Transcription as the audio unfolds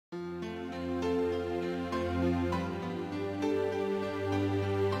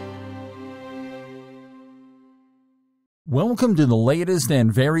Welcome to the latest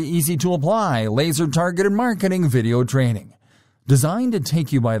and very easy to apply laser-targeted marketing video training. Designed to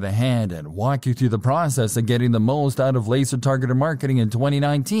take you by the hand and walk you through the process of getting the most out of laser-targeted marketing in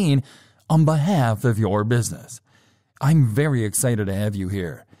 2019 on behalf of your business. I'm very excited to have you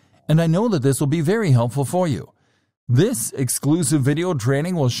here, and I know that this will be very helpful for you. This exclusive video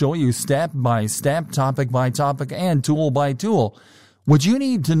training will show you step by step, topic by topic, and tool by tool what you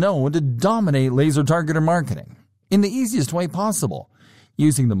need to know to dominate laser-targeted marketing in the easiest way possible,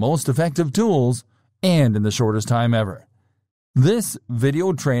 using the most effective tools and in the shortest time ever. This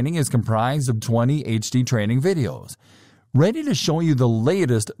video training is comprised of 20 HD training videos, ready to show you the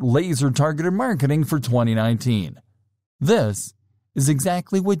latest laser-targeted marketing for 2019. This is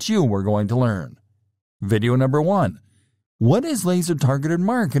exactly what you are going to learn. Video number 1. What is laser-targeted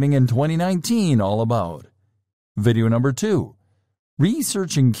marketing in 2019 all about? Video number 2.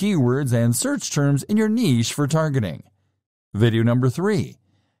 Researching keywords and search terms in your niche for targeting. Video number 3.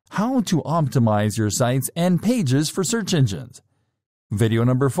 How to optimize your sites and pages for search engines. Video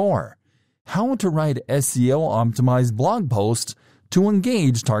number 4. How to write SEO-optimized blog posts to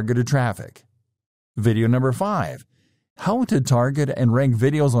engage targeted traffic. Video number 5. How to target and rank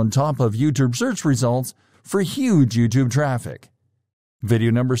videos on top of YouTube search results for huge YouTube traffic.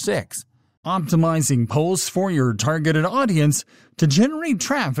 Video number 6. Optimizing posts for your targeted audience to generate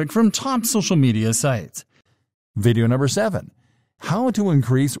traffic from top social media sites. Video number 7. How to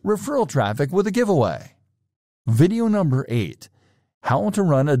increase referral traffic with a giveaway. Video number 8. How to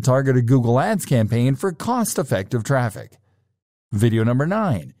run a targeted Google Ads campaign for cost-effective traffic. Video number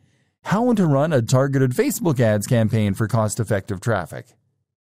 9. How to run a targeted Facebook ads campaign for cost-effective traffic.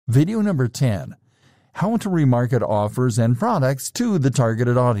 Video number 10. How to remarket offers and products to the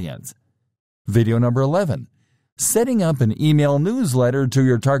targeted audience. Video number 11. Setting up an email newsletter to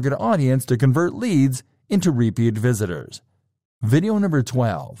your target audience to convert leads into repeat visitors. Video number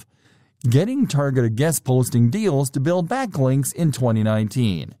 12. Getting targeted guest posting deals to build backlinks in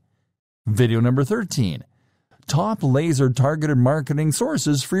 2019. Video number 13. Top laser-targeted marketing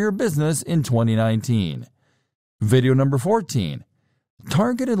sources for your business in 2019. Video number 14.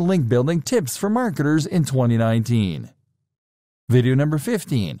 Targeted link building tips for marketers in 2019. Video number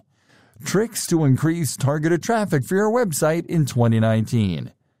 15. Tricks to increase targeted traffic for your website in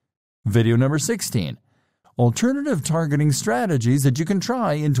 2019. Video number 16. Alternative targeting strategies that you can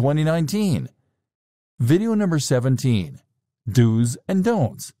try in 2019. Video number 17. Do's and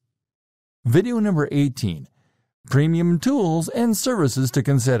don'ts. Video number 18. Premium tools and services to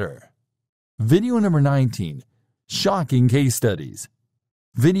consider. Video number 19. Shocking case studies.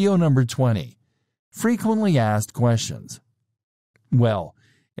 Video number 20. Frequently asked questions. Well,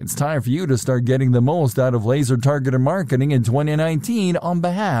 it's time for you to start getting the most out of laser-targeted marketing in 2019 on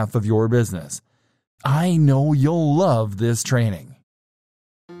behalf of your business. I know you'll love this training.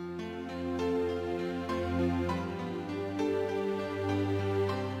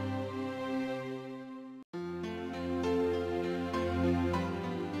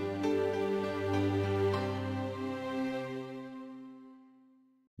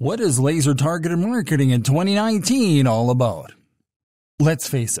 What is laser-targeted marketing in 2019 all about? Let's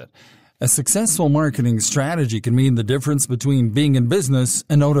face it, a successful marketing strategy can mean the difference between being in business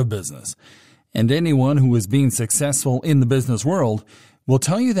and out of business. And anyone who is being successful in the business world will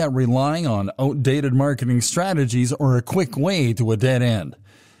tell you that relying on outdated marketing strategies are a quick way to a dead end.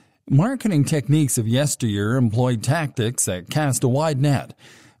 Marketing techniques of yesteryear employed tactics that cast a wide net,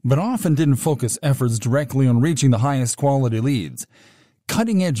 but often didn't focus efforts directly on reaching the highest quality leads.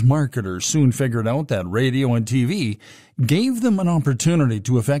 Cutting-edge marketers soon figured out that radio and TV gave them an opportunity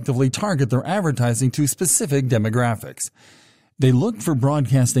to effectively target their advertising to specific demographics. They looked for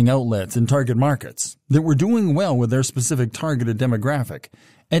broadcasting outlets in target markets that were doing well with their specific targeted demographic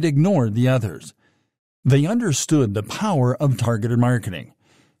and ignored the others. They understood the power of targeted marketing.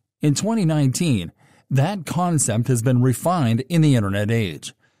 In 2019, that concept has been refined in the internet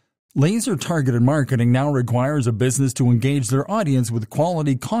age. Laser-targeted marketing now requires a business to engage their audience with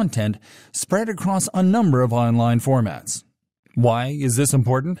quality content spread across a number of online formats. Why is this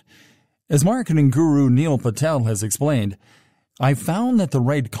important? As marketing guru Neil Patel has explained, I found that the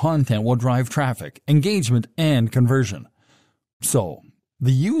right content will drive traffic, engagement, and conversion. So,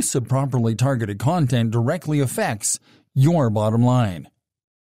 the use of properly targeted content directly affects your bottom line.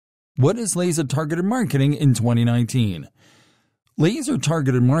 What is laser-targeted marketing in 2019?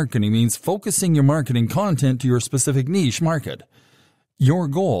 Laser-targeted marketing means focusing your marketing content to your specific niche market. Your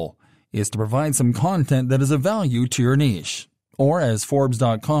goal is to provide some content that is of value to your niche. Or, as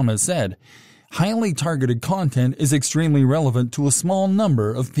Forbes.com has said, highly targeted content is extremely relevant to a small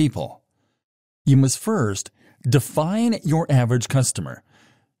number of people. You must first Define your average customer.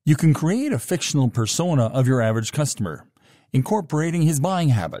 You can create a fictional persona of your average customer, incorporating his buying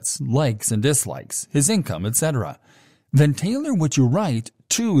habits, likes and dislikes, his income, etc. Then tailor what you write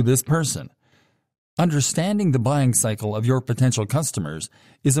to this person. Understanding the buying cycle of your potential customers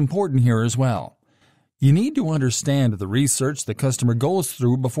is important here as well. You need to understand the research the customer goes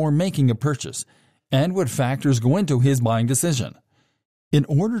through before making a purchase and what factors go into his buying decision. In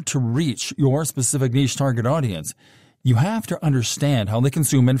order to reach your specific niche target audience, you have to understand how they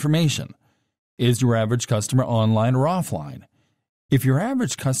consume information. Is your average customer online or offline? If your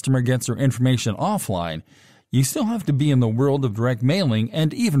average customer gets their information offline, you still have to be in the world of direct mailing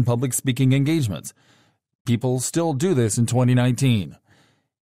and even public speaking engagements. People still do this in 2019.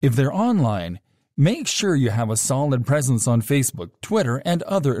 If they're online, make sure you have a solid presence on Facebook, Twitter, and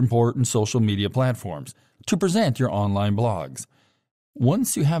other important social media platforms to present your online blogs.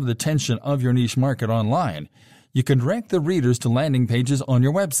 Once you have the attention of your niche market online, you can direct the readers to landing pages on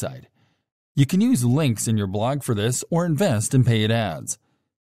your website. You can use links in your blog for this or invest in paid ads.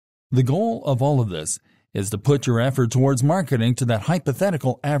 The goal of all of this is to put your effort towards marketing to that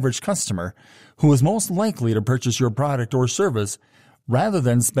hypothetical average customer who is most likely to purchase your product or service, rather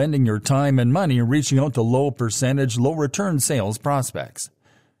than spending your time and money reaching out to low-percentage, low-return sales prospects.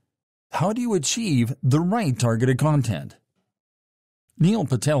 How do you achieve the right targeted content? Neil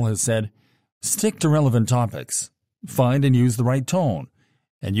Patel has said, "Stick to relevant topics, find and use the right tone,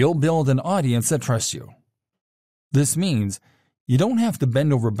 and you'll build an audience that trusts you." This means you don't have to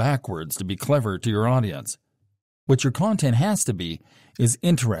bend over backwards to be clever to your audience. What your content has to be is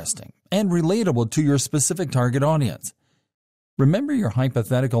interesting and relatable to your specific target audience. Remember your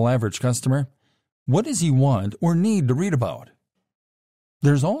hypothetical average customer? What does he want or need to read about?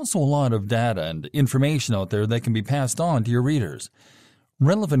 There's also a lot of data and information out there that can be passed on to your readers.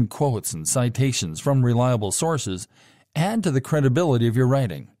 Relevant quotes and citations from reliable sources add to the credibility of your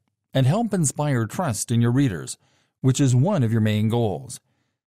writing and help inspire trust in your readers, which is one of your main goals.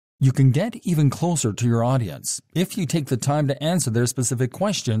 You can get even closer to your audience if you take the time to answer their specific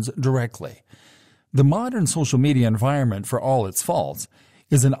questions directly. The modern social media environment, for all its faults,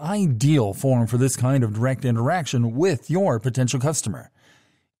 is an ideal forum for this kind of direct interaction with your potential customer.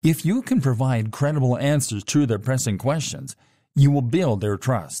 If you can provide credible answers to their pressing questions, you will build their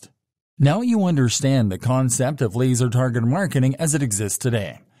trust. Now you understand the concept of laser targeted marketing as it exists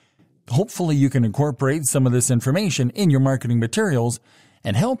today. Hopefully you can incorporate some of this information in your marketing materials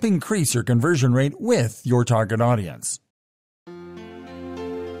and help increase your conversion rate with your target audience.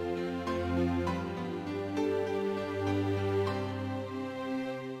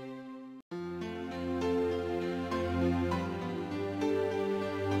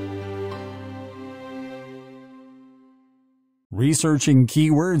 Researching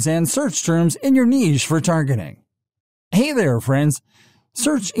keywords and search terms in your niche for targeting. Hey there, friends!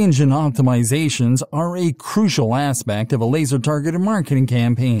 Search engine optimizations are a crucial aspect of a laser-targeted marketing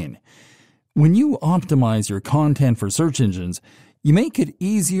campaign. When you optimize your content for search engines, you make it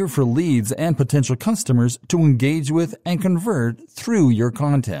easier for leads and potential customers to engage with and convert through your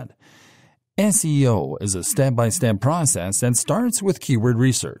content. SEO is a step-by-step process that starts with keyword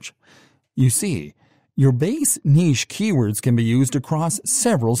research. You see, your base niche keywords can be used across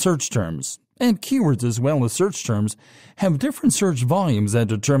several search terms, and keywords as well as search terms have different search volumes that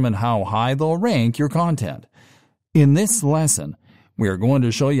determine how high they'll rank your content. In this lesson, we are going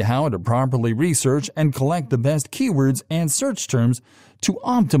to show you how to properly research and collect the best keywords and search terms to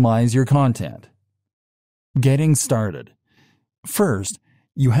optimize your content. Getting started. First,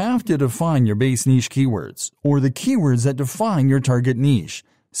 you have to define your base niche keywords, or the keywords that define your target niche,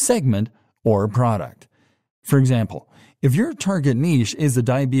 segment, or product. For example, if your target niche is the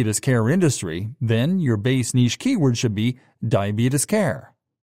diabetes care industry, then your base niche keyword should be diabetes care.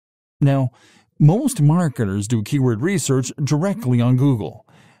 Now, most marketers do keyword research directly on Google,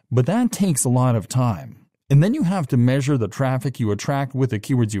 but that takes a lot of time. And then you have to measure the traffic you attract with the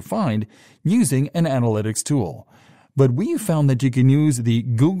keywords you find using an analytics tool. But we found that you can use the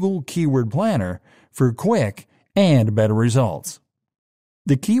Google Keyword Planner for quick and better results.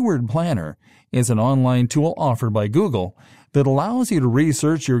 The Keyword Planner is an online tool offered by Google that allows you to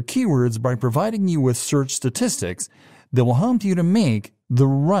research your keywords by providing you with search statistics that will help you to make the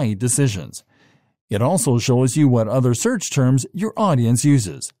right decisions. It also shows you what other search terms your audience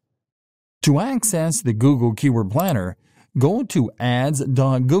uses. To access the Google Keyword Planner, go to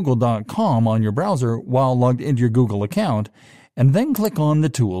ads.google.com on your browser while logged into your Google account, and then click on the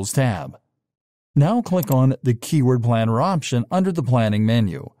Tools tab. Now click on the Keyword Planner option under the Planning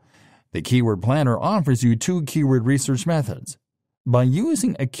menu. The Keyword Planner offers you two keyword research methods: by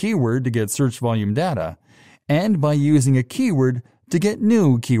using a keyword to get search volume data, and by using a keyword to get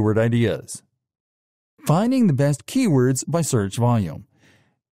new keyword ideas. Finding the best keywords by search volume.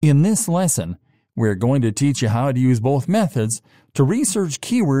 In this lesson, we're going to teach you how to use both methods to research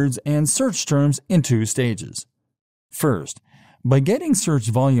keywords and search terms in 2 stages. First, by getting search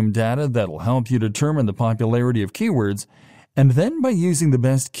volume data that will help you determine the popularity of keywords, and then by using the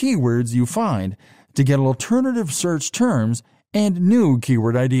best keywords you find to get alternative search terms and new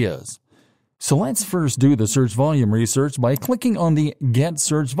keyword ideas. So let's first do the search volume research by clicking on the Get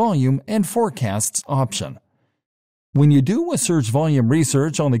Search Volume and Forecasts option. When you do a search volume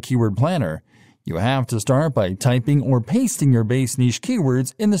research on the Keyword Planner, you have to start by typing or pasting your base niche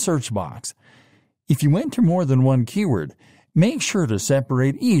keywords in the search box. If you enter more than one keyword, make sure to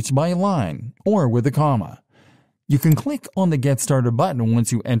separate each by a line or with a comma. You can click on the Get Started button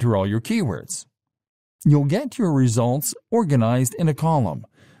once you enter all your keywords. You'll get your results organized in a column.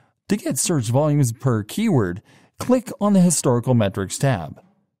 To get search volumes per keyword, click on the Historical Metrics tab.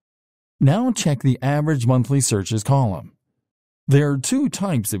 Now check the Average Monthly Searches column. There are 2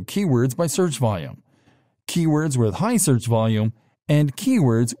 types of keywords by search volume: keywords with high search volume and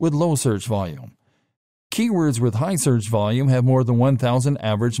keywords with low search volume. Keywords with high search volume have more than 1,000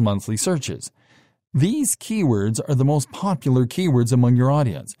 average monthly searches. These keywords are the most popular keywords among your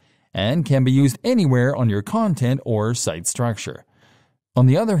audience and can be used anywhere on your content or site structure. On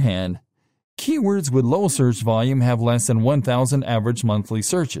the other hand, keywords with low search volume have less than 1,000 average monthly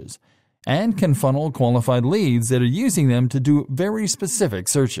searches and can funnel qualified leads that are using them to do very specific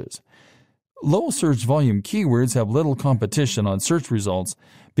searches. Low search volume keywords have little competition on search results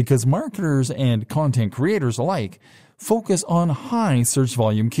because marketers and content creators alike focus on high search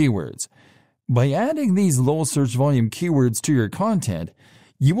volume keywords. By adding these low search volume keywords to your content,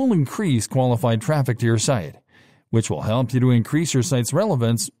 you will increase qualified traffic to your site, which will help you to increase your site's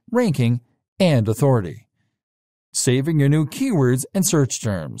relevance, ranking, and authority. Saving your new keywords and search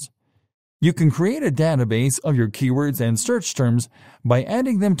terms. You can create a database of your keywords and search terms by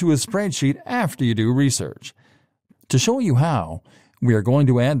adding them to a spreadsheet after you do research. To show you how, we are going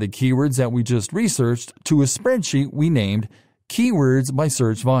to add the keywords that we just researched to a spreadsheet we named Keywords by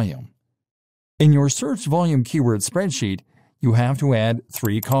Search Volume. In your search volume keyword spreadsheet, you have to add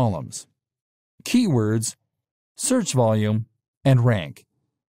 3 columns: keywords, search volume, and rank.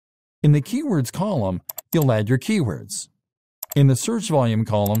 In the keywords column, you'll add your keywords. In the search volume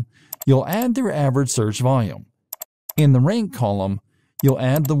column, you'll add their average search volume. In the rank column, you'll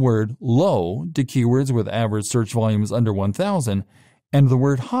add the word low to keywords with average search volumes under 1,000 and the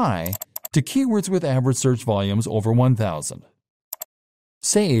word high to keywords with average search volumes over 1,000.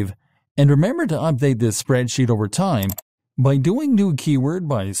 Save, and remember to update this spreadsheet over time by doing new keyword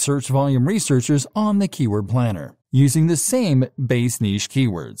by search volume researchers on the Keyword Planner, using the same base niche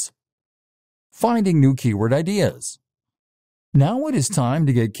keywords. Finding new keyword ideas. Now it is time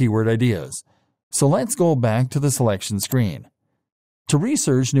to get keyword ideas, so let's go back to the selection screen. To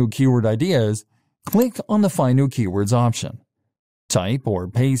research new keyword ideas, click on the Find New Keywords option. Type or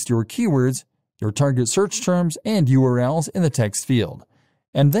paste your keywords, your target search terms, and URLs in the text field,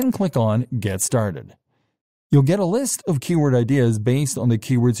 and then click on Get Started. You'll get a list of keyword ideas based on the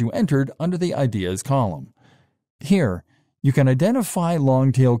keywords you entered under the Ideas column. Here, you can identify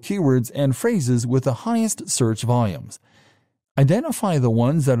long-tail keywords and phrases with the highest search volumes. Identify the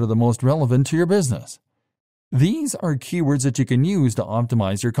ones that are the most relevant to your business. These are keywords that you can use to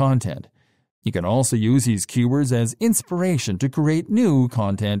optimize your content. You can also use these keywords as inspiration to create new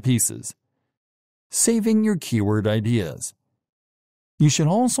content pieces. Saving your keyword ideas. You should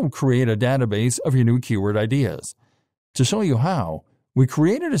also create a database of your new keyword ideas. To show you how, we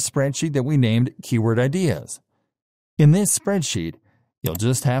created a spreadsheet that we named Keyword Ideas. In this spreadsheet, you'll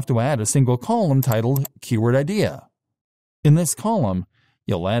just have to add a single column titled Keyword Idea. In this column,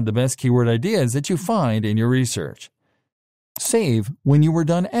 you'll add the best keyword ideas that you find in your research. Save when you are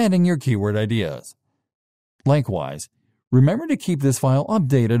done adding your keyword ideas. Likewise, remember to keep this file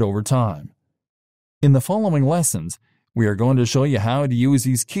updated over time. In the following lessons, we are going to show you how to use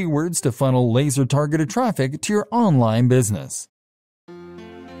these keywords to funnel laser-targeted traffic to your online business.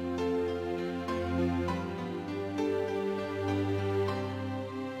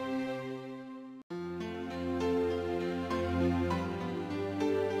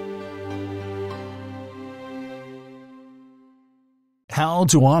 How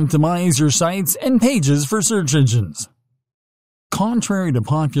to optimize your sites and pages for search engines. Contrary to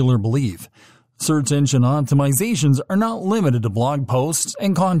popular belief, search engine optimizations are not limited to blog posts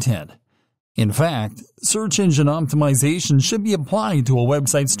and content. In fact, search engine optimization should be applied to a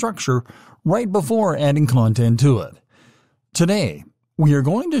website structure right before adding content to it. Today, we are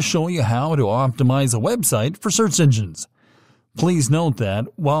going to show you how to optimize a website for search engines. Please note that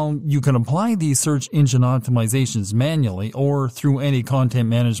while you can apply these search engine optimizations manually or through any content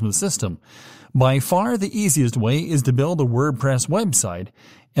management system, by far the easiest way is to build a WordPress website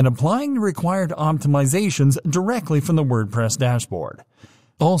and applying the required optimizations directly from the WordPress dashboard.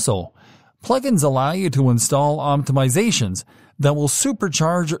 Also, plugins allow you to install optimizations that will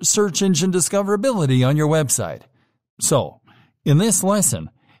supercharge search engine discoverability on your website. So, in this lesson,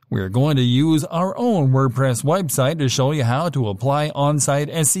 we are going to use our own WordPress website to show you how to apply on-site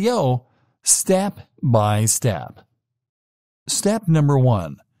SEO step by step. Step number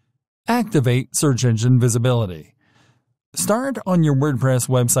 1. Activate search engine visibility. Start on your WordPress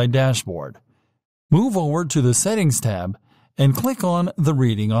website dashboard. Move over to the Settings tab and click on the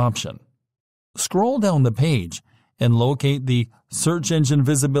Reading option. Scroll down the page and locate the Search Engine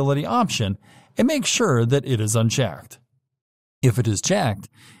Visibility option and make sure that it is unchecked. If it is checked,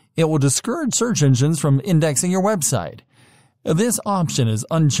 it will discourage search engines from indexing your website. This option is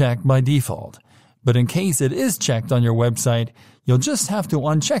unchecked by default, but in case it is checked on your website, you'll just have to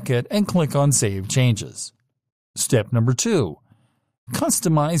uncheck it and click on Save Changes. Step number 2.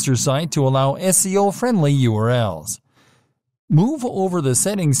 Customize your site to allow SEO-friendly URLs. Move over the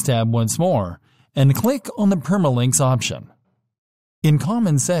Settings tab once more and click on the Permalinks option. In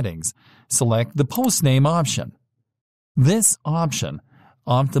Common Settings, select the Post Name option. This option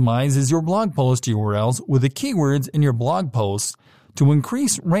optimizes your blog post URLs with the keywords in your blog posts to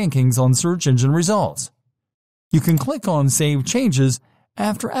increase rankings on search engine results. You can click on Save Changes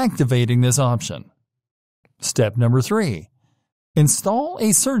after activating this option. Step number 3. Install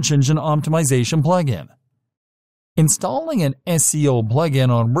a search engine optimization plugin. Installing an SEO plugin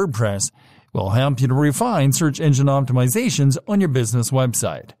on WordPress will help you to refine search engine optimizations on your business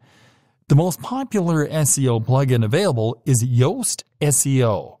website. The most popular SEO plugin available is Yoast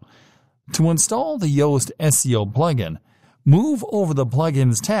SEO. To install the Yoast SEO plugin, move over the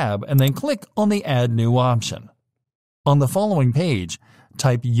Plugins tab and then click on the Add New option. On the following page,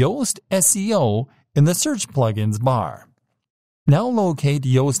 type Yoast SEO in the Search Plugins bar. Now locate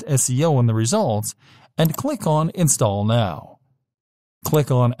Yoast SEO in the results and click on Install Now.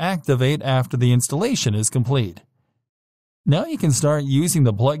 Click on Activate after the installation is complete. Now you can start using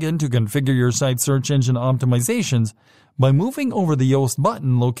the plugin to configure your site's search engine optimizations by moving over the Yoast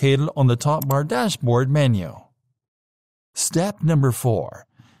button located on the top bar dashboard menu. Step number 4.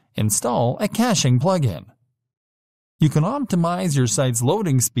 Install a caching plugin. You can optimize your site's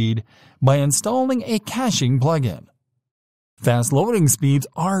loading speed by installing a caching plugin. Fast loading speeds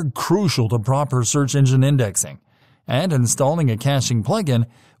are crucial to proper search engine indexing, and installing a caching plugin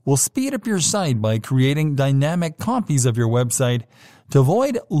will speed up your site by creating dynamic copies of your website to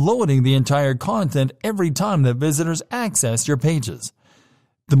avoid loading the entire content every time that visitors access your pages.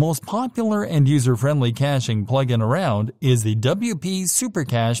 The most popular and user-friendly caching plugin around is the WP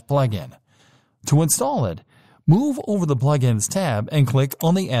Supercache plugin. To install it, move over the Plugins tab and click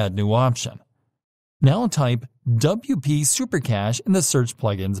on the Add New option. Now type WP Supercache in the Search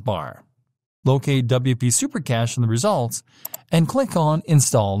Plugins bar. Locate WP Supercache in the results and click on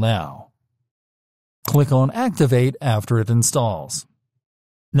Install Now. Click on Activate after it installs.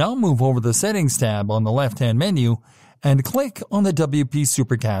 Now move over the Settings tab on the left-hand menu and click on the WP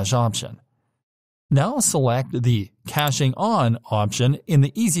Supercache option. Now select the Caching On option in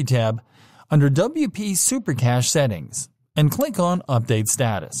the Easy tab under WP Supercache Settings and click on Update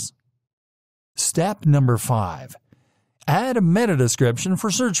Status. Step number 5. Add a meta description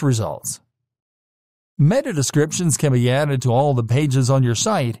for search results. Meta descriptions can be added to all the pages on your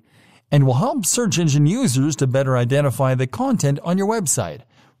site and will help search engine users to better identify the content on your website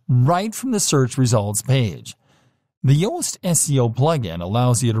right from the search results page. The Yoast SEO plugin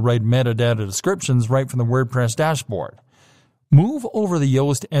allows you to write metadata descriptions right from the WordPress dashboard. Move over the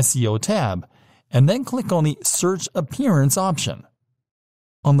Yoast SEO tab and then click on the Search Appearance option.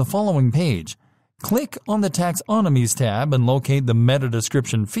 On the following page, click on the Taxonomies tab and locate the meta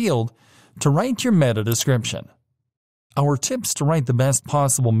description field to write your meta description. Our tips to write the best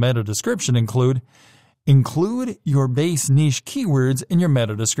possible meta description include your base niche keywords in your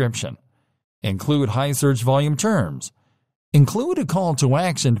meta description. Include high search volume terms. Include a call to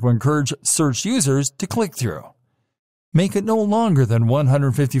action to encourage search users to click through. Make it no longer than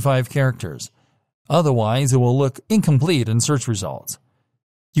 155 characters. Otherwise, it will look incomplete in search results.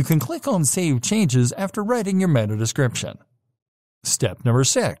 You can click on Save Changes after writing your meta description. Step number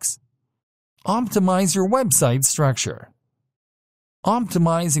 6. Optimize your website structure.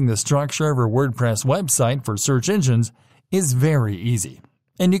 Optimizing the structure of your WordPress website for search engines is very easy,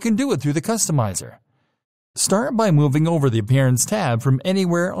 and you can do it through the customizer. Start by moving over the Appearance tab from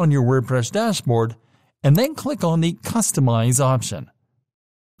anywhere on your WordPress dashboard and then click on the Customize option.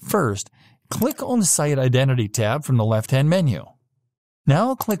 First, click on the Site Identity tab from the left-hand menu.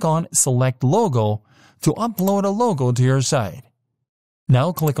 Now click on Select Logo to upload a logo to your site.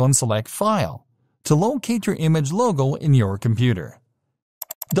 Now click on Select File to locate your image logo in your computer.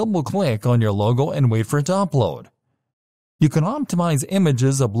 Double-click on your logo and wait for it to upload. You can optimize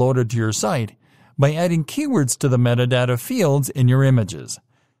images uploaded to your site by adding keywords to the metadata fields in your images.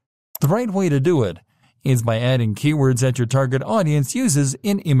 The right way to do it is by adding keywords that your target audience uses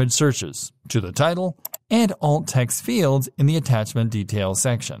in image searches to the title and alt text fields in the attachment details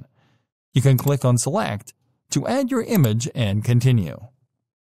section. You can click on Select to add your image and continue.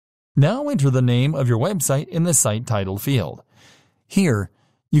 Now enter the name of your website in the Site Title field. Here,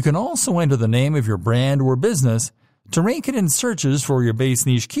 you can also enter the name of your brand or business to rank it in searches for your base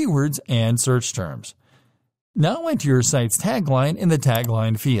niche keywords and search terms. Now enter your site's tagline in the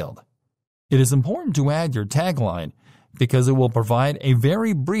Tagline field. It is important to add your tagline because it will provide a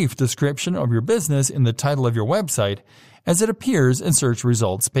very brief description of your business in the title of your website as it appears in search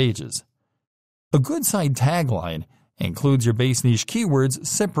results pages. A good site tagline includes your base niche keywords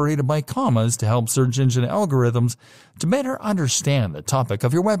separated by commas to help search engine algorithms to better understand the topic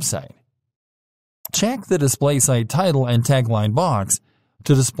of your website. Check the Display Site Title and Tagline box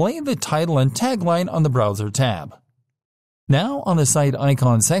to display the title and tagline on the Browser tab. Now on the Site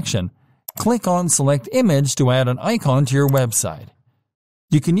Icon section, click on Select Image to add an icon to your website.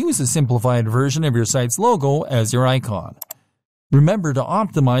 You can use a simplified version of your site's logo as your icon. Remember to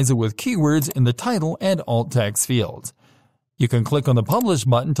optimize it with keywords in the title and alt text fields. You can click on the Publish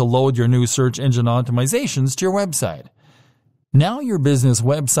button to load your new search engine optimizations to your website. Now your business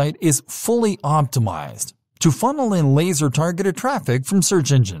website is fully optimized to funnel in laser-targeted traffic from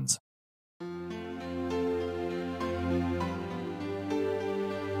search engines.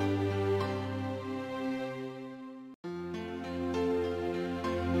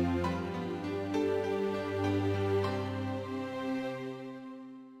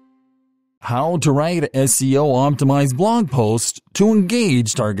 How to write SEO-optimized blog posts to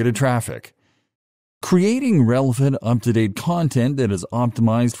engage targeted traffic. Creating relevant, up-to-date content that is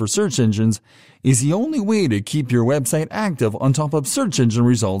optimized for search engines is the only way to keep your website active on top of search engine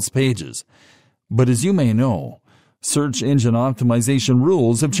results pages. But as you may know, search engine optimization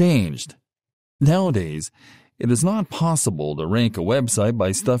rules have changed. Nowadays, it is not possible to rank a website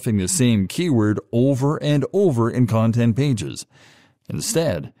by stuffing the same keyword over and over in content pages.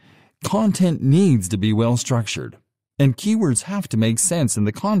 Instead, content needs to be well structured, and keywords have to make sense in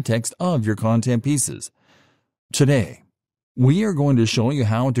the context of your content pieces. Today, we are going to show you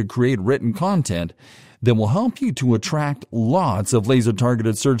how to create written content that will help you to attract lots of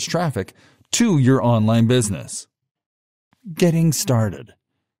laser-targeted search traffic to your online business. Getting started.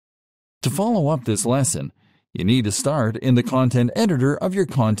 To follow up this lesson, you need to start in the content editor of your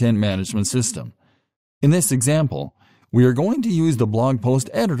content management system. In this example, we are going to use the blog post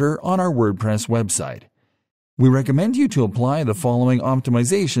editor on our WordPress website. We recommend you to apply the following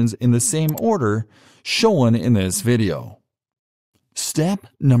optimizations in the same order shown in this video. Step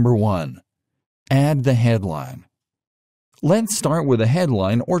number 1. Add the headline. Let's start with a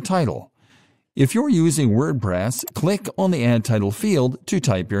headline or title. If you're using WordPress, click on the Add Title field to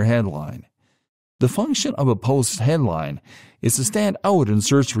type your headline. The function of a post's headline is to stand out in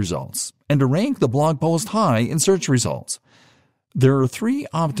search results and to rank the blog post high in search results. There are 3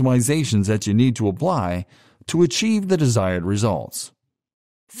 optimizations that you need to apply to achieve the desired results.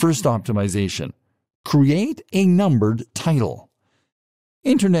 First optimization: create a numbered title.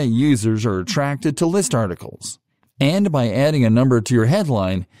 Internet users are attracted to list articles, and by adding a number to your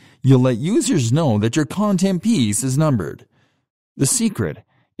headline, you'll let users know that your content piece is numbered. The secret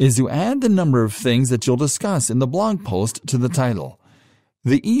is to add the number of things that you'll discuss in the blog post to the title.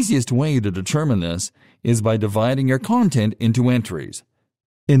 The easiest way to determine this is by dividing your content into entries.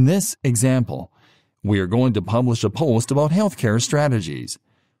 In this example, we are going to publish a post about healthcare strategies.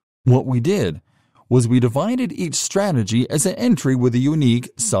 What we did was we divided each strategy as an entry with a unique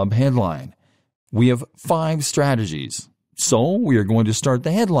sub-headline. We have 5 strategies, so we are going to start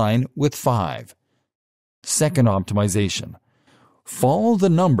the headline with 5. Second optimization: follow the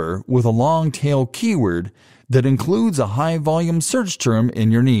number with a long tail keyword that includes a high-volume search term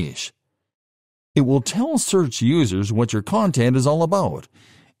in your niche. It will tell search users what your content is all about,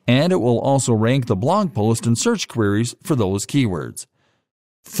 and it will also rank the blog post in search queries for those keywords.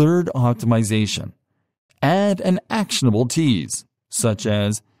 Third optimization: add an actionable tease, such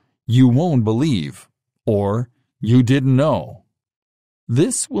as "you won't believe" or "you didn't know."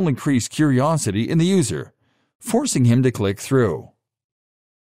 This will increase curiosity in the user, forcing him to click through.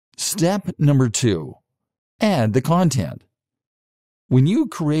 Step number 2. Add the content. When you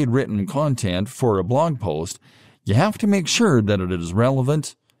create written content for a blog post, you have to make sure that it is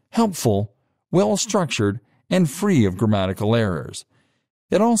relevant, helpful, well-structured, and free of grammatical errors.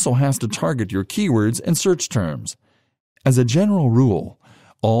 It also has to target your keywords and search terms. As a general rule,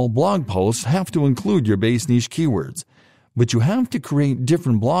 all blog posts have to include your base niche keywords, but you have to create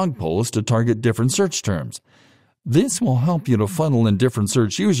different blog posts to target different search terms. This will help you to funnel in different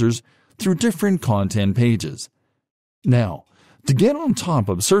search users through different content pages. Now, to get on top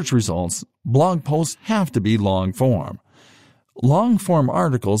of search results, blog posts have to be long-form. Long-form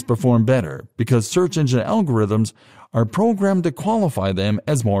articles perform better because search engine algorithms are programmed to qualify them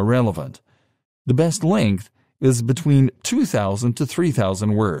as more relevant. The best length is between 2,000 to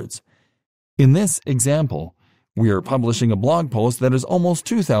 3,000 words. In this example, we are publishing a blog post that is almost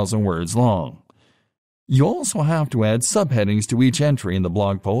 2,000 words long. You also have to add subheadings to each entry in the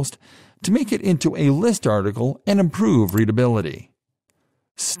blog post to make it into a list article and improve readability.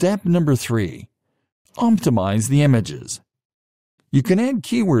 Step number 3. Optimize the images. You can add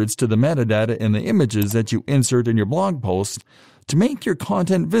keywords to the metadata in the images that you insert in your blog post to make your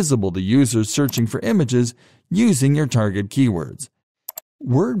content visible to users searching for images using your target keywords.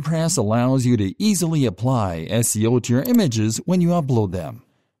 WordPress allows you to easily apply SEO to your images when you upload them.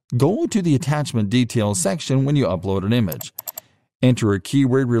 Go to the attachment details section when you upload an image. Enter a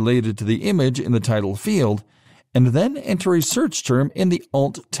keyword related to the image in the title field, and then enter a search term in the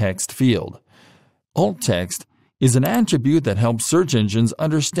alt text field. Alt text is an attribute that helps search engines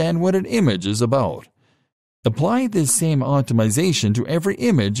understand what an image is about. Apply this same optimization to every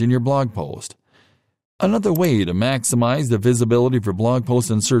image in your blog post. Another way to maximize the visibility for blog posts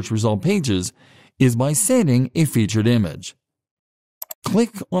and search result pages is by setting a featured image.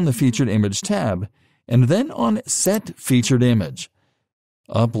 Click on the Featured Image tab and then on Set Featured Image.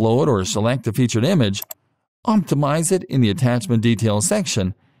 Upload or select the featured image, optimize it in the Attachment Details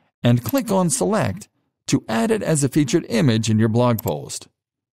section, and click on Select to add it as a featured image in your blog post.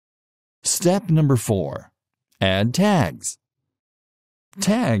 Step number 4. Add tags.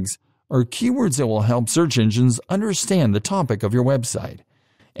 Tags are keywords that will help search engines understand the topic of your website,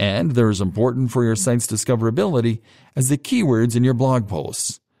 and they're as important for your site's discoverability as the keywords in your blog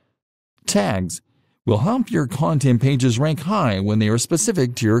posts. Tags will help your content pages rank high when they are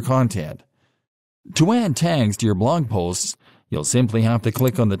specific to your content. To add tags to your blog posts, you'll simply have to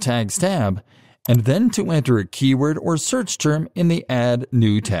click on the Tags tab and then to enter a keyword or search term in the Add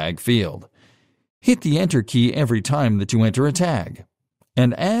New Tag field. Hit the Enter key every time that you enter a tag,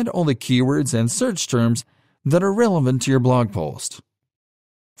 and add all the keywords and search terms that are relevant to your blog post.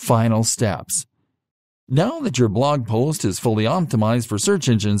 Final steps. Now that your blog post is fully optimized for search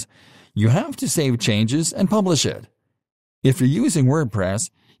engines, you have to save changes and publish it. If you're using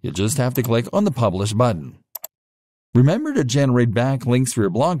WordPress, you just have to click on the Publish button. Remember to generate backlinks for your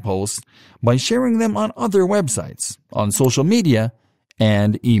blog posts by sharing them on other websites, on social media,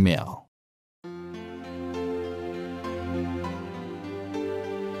 and email.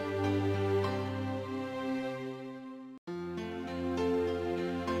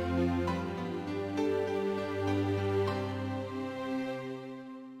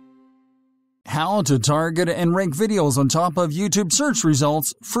 How to target and rank videos on top of YouTube search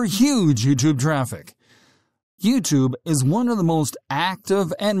results for huge YouTube traffic. YouTube is one of the most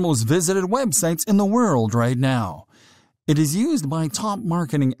active and most visited websites in the world right now. It is used by top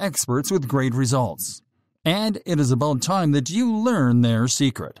marketing experts with great results. And it is about time that you learn their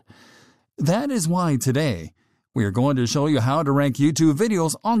secret. That is why today, we are going to show you how to rank YouTube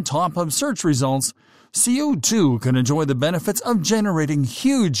videos on top of search results so you too can enjoy the benefits of generating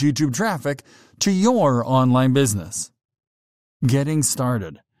huge YouTube traffic to your online business. Getting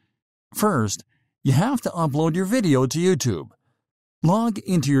started. First, you have to upload your video to YouTube. Log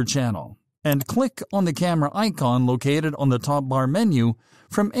into your channel and click on the camera icon located on the top bar menu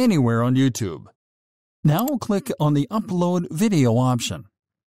from anywhere on YouTube. Now click on the Upload Video option.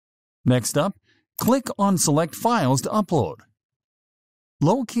 Next up, click on Select Files to upload.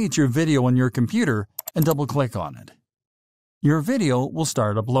 Locate your video on your computer and double-click on it. Your video will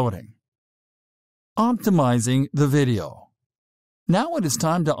start uploading. Optimizing the video. Now it is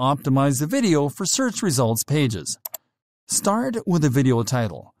time to optimize the video for search results pages. Start with a video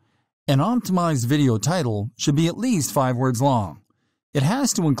title. An optimized video title should be at least 5 words long. It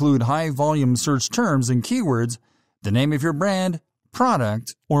has to include high-volume search terms and keywords, the name of your brand,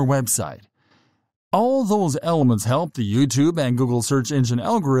 product, or website. All those elements help the YouTube and Google search engine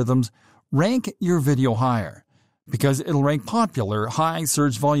algorithms rank your video higher, because it'll rank popular high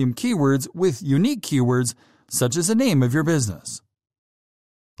search volume keywords with unique keywords such as the name of your business.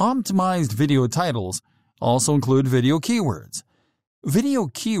 Optimized video titles also include video keywords. Video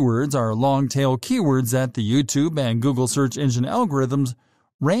keywords are long-tail keywords that the YouTube and Google search engine algorithms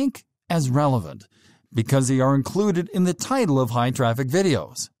rank as relevant because they are included in the title of high-traffic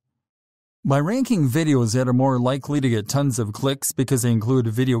videos. By ranking videos that are more likely to get tons of clicks because they include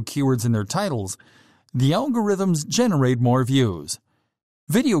video keywords in their titles, the algorithms generate more views.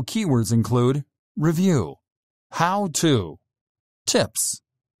 Video keywords include review, how-to, tips,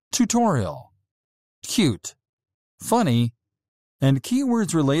 tutorial, cute, funny, and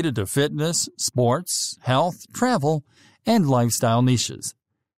keywords related to fitness, sports, health, travel, and lifestyle niches.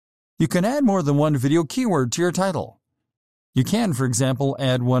 You can add more than one video keyword to your title. You can, for example,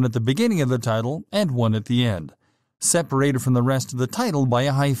 add one at the beginning of the title and one at the end, separated from the rest of the title by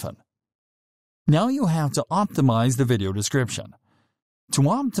a hyphen. Now you have to optimize the video description. To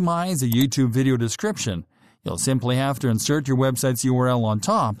optimize a YouTube video description, you'll simply have to insert your website's URL on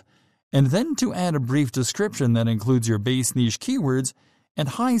top, and then to add a brief description that includes your base niche keywords and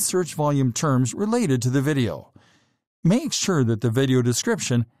high search volume terms related to the video. Make sure that the video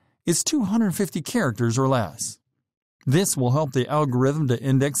description is 250 characters or less. This will help the algorithm to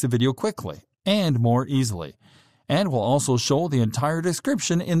index the video quickly and more easily, and will also show the entire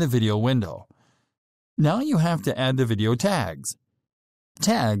description in the video window. Now you have to add the video tags.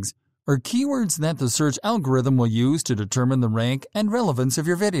 Tags are keywords that the search algorithm will use to determine the rank and relevance of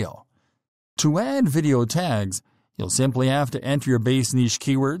your video. To add video tags, you'll simply have to enter your base niche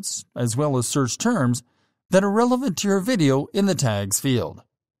keywords, as well as search terms that are relevant to your video in the tags field.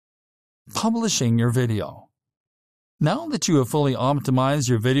 Publishing your video. Now that you have fully optimized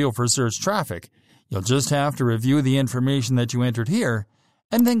your video for search traffic, you'll just have to review the information that you entered here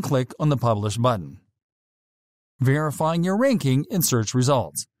and then click on the Publish button. Verifying your ranking in search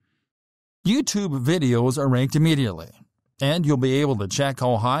results. YouTube videos are ranked immediately, and you'll be able to check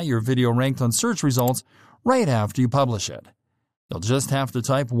how high your video ranked on search results right after you publish it. You'll just have to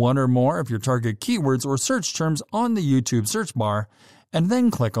type one or more of your target keywords or search terms on the YouTube search bar and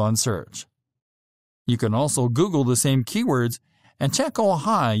then click on Search. You can also Google the same keywords and check how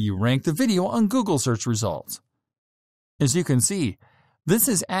high you rank the video on Google search results. As you can see, this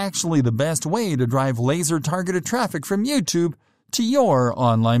is actually the best way to drive laser-targeted traffic from YouTube to your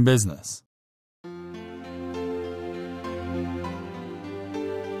online business.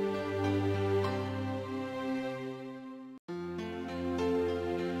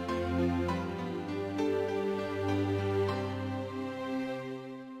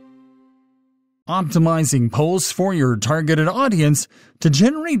 Optimizing posts for your targeted audience to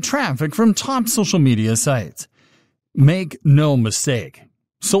generate traffic from top social media sites. Make no mistake,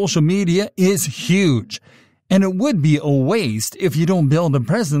 social media is huge, and it would be a waste if you don't build a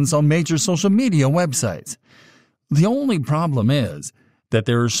presence on major social media websites. The only problem is that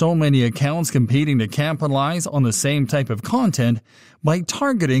there are so many accounts competing to capitalize on the same type of content by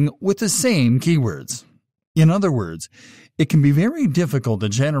targeting with the same keywords. In other words, it can be very difficult to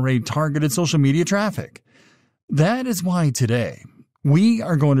generate targeted social media traffic. That is why today, we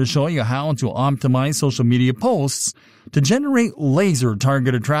are going to show you how to optimize social media posts to generate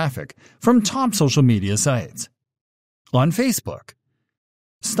laser-targeted traffic from top social media sites. On Facebook,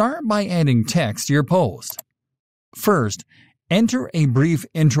 start by adding text to your post. First, enter a brief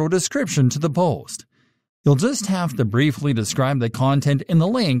intro description to the post. You'll just have to briefly describe the content in the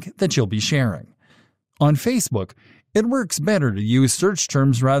link that you'll be sharing. On Facebook, it works better to use search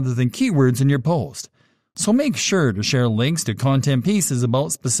terms rather than keywords in your post, so make sure to share links to content pieces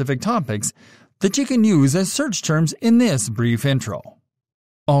about specific topics that you can use as search terms in this brief intro.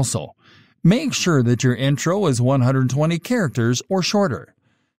 Also, make sure that your intro is 120 characters or shorter.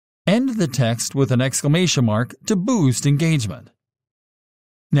 End the text with an exclamation mark to boost engagement.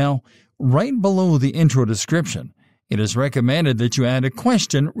 Now, right below the intro description, it is recommended that you add a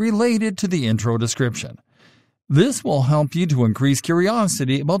question related to the intro description. This will help you to increase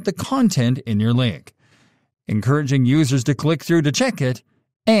curiosity about the content in your link, encouraging users to click through to check it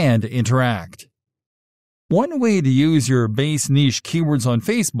and interact. One way to use your base niche keywords on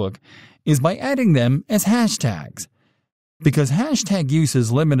Facebook is by adding them as hashtags. Because hashtag use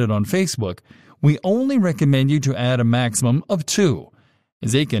is limited on Facebook, we only recommend you to add a maximum of 2,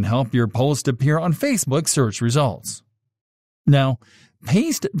 as they can help your post appear on Facebook search results. Now,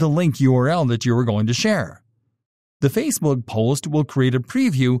 paste the link URL that you are going to share. The Facebook post will create a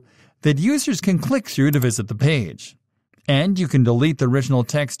preview that users can click through to visit the page, and you can delete the original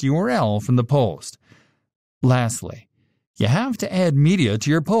text URL from the post. Lastly, you have to add media to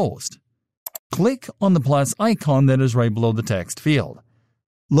your post. Click on the plus icon that is right below the text field.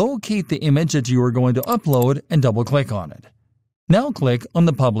 Locate the image that you are going to upload and double-click on it. Now click on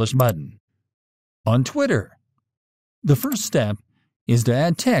the Publish button. On Twitter, the first step is to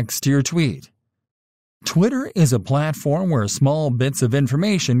add text to your tweet. Twitter is a platform where small bits of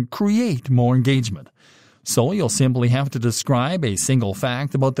information create more engagement, so you'll simply have to describe a single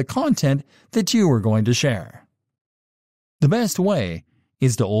fact about the content that you are going to share. The best way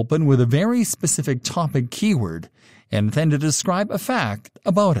is to open with a very specific topic keyword and then to describe a fact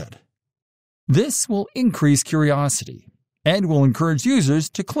about it. This will increase curiosity and will encourage users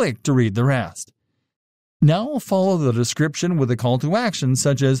to click to read the rest. Now follow the description with a call to action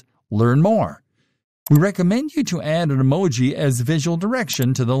such as Learn More. We recommend you to add an emoji as visual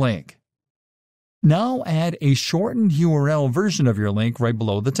direction to the link. Now add a shortened URL version of your link right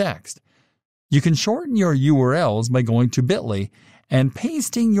below the text. You can shorten your URLs by going to Bitly and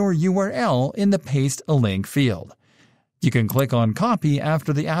pasting your URL in the Paste a Link field. You can click on Copy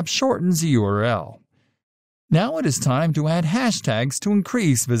after the app shortens the URL. Now it is time to add hashtags to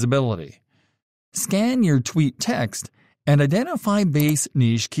increase visibility. Scan your tweet text and identify base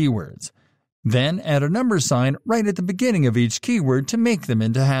niche keywords. Then add a number sign right at the beginning of each keyword to make them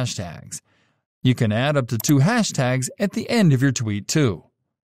into hashtags. You can add up to 2 hashtags at the end of your tweet too.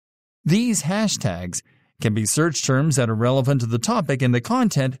 These hashtags can be search terms that are relevant to the topic and the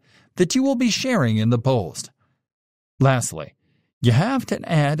content that you will be sharing in the post. Lastly, you have to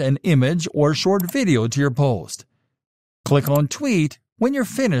add an image or short video to your post. Click on Tweet when you're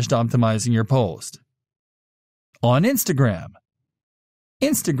finished optimizing your post. On Instagram,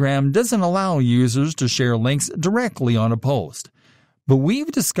 Instagram doesn't allow users to share links directly on a post, but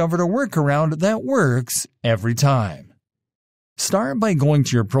we've discovered a workaround that works every time. Start by going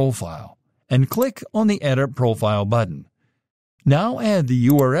to your profile and click on the Edit Profile button. Now add the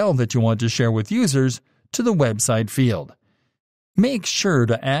URL that you want to share with users to the website field. Make sure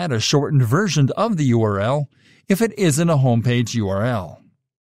to add a shortened version of the URL if it isn't a homepage URL.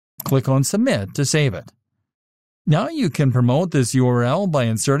 Click on Submit to save it. Now you can promote this URL by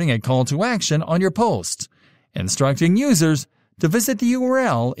inserting a call to action on your posts, instructing users to visit the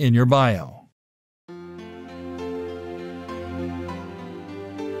URL in your bio.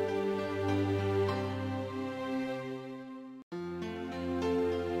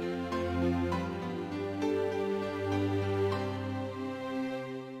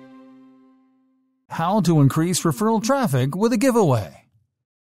 How to increase referral traffic with a giveaway.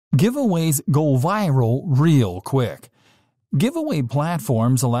 Giveaways go viral real quick. Giveaway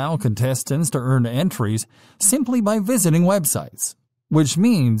platforms allow contestants to earn entries simply by visiting websites, which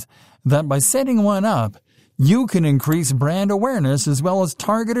means that by setting one up, you can increase brand awareness as well as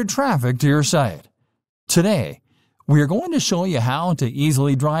targeted traffic to your site. Today, we are going to show you how to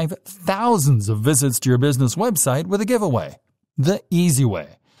easily drive thousands of visits to your business website with a giveaway, the easy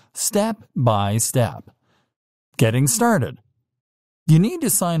way, step by step. Getting started. You need to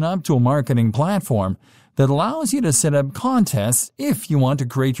sign up to a marketing platform that allows you to set up contests if you want to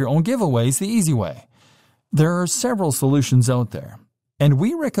create your own giveaways the easy way. There are several solutions out there, and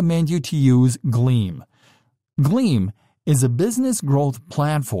we recommend you to use Gleam. Gleam is a business growth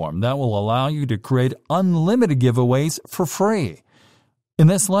platform that will allow you to create unlimited giveaways for free. In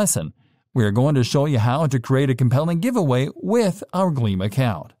this lesson, we are going to show you how to create a compelling giveaway with our Gleam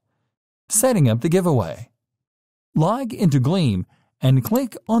account. Setting up the giveaway. Log into Gleam and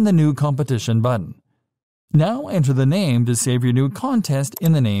click on the New Competition button. Now enter the name to save your new contest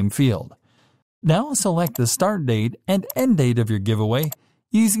in the name field. Now select the start date and end date of your giveaway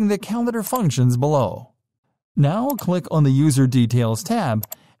using the calendar functions below. Now click on the User Details tab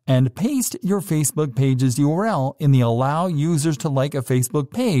and paste your Facebook page's URL in the Allow Users to Like a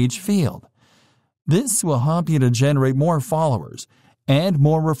Facebook Page field. This will help you to generate more followers and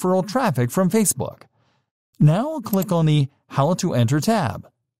more referral traffic from Facebook. Now click on the How to Enter tab.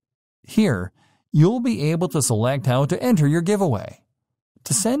 Here, you'll be able to select how to enter your giveaway.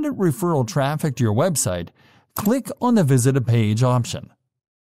 To send referral traffic to your website, click on the Visit a Page option.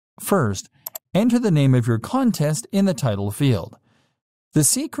 First, enter the name of your contest in the title field. The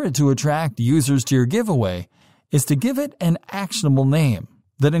secret to attract users to your giveaway is to give it an actionable name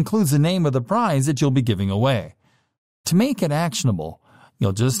that includes the name of the prize that you'll be giving away. To make it actionable,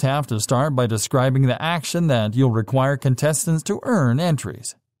 you'll just have to start by describing the action that you'll require contestants to earn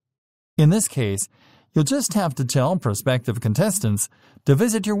entries. In this case, you'll just have to tell prospective contestants to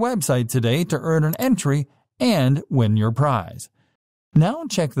visit your website today to earn an entry and win your prize. Now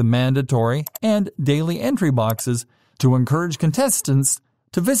check the mandatory and daily entry boxes to encourage contestants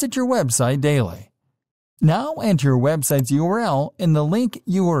to visit your website daily. Now enter your website's URL in the Link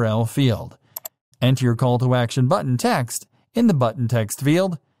URL field. Enter your call to action button text in the button text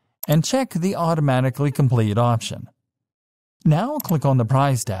field and check the automatically complete option. Now click on the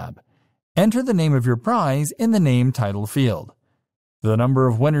Prize tab. Enter the name of your prize in the Name Title field, the number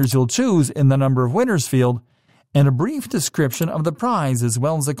of winners you'll choose in the Number of Winners field, and a brief description of the prize as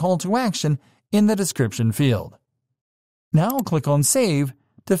well as a call to action in the Description field. Now click on Save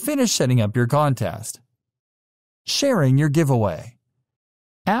to finish setting up your contest. Sharing your giveaway.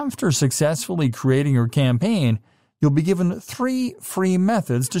 After successfully creating your campaign, you'll be given 3 free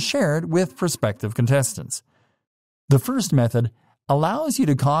methods to share it with prospective contestants. The first method allows you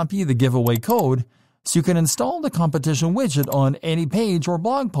to copy the giveaway code so you can install the competition widget on any page or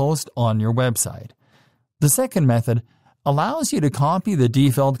blog post on your website. The second method allows you to copy the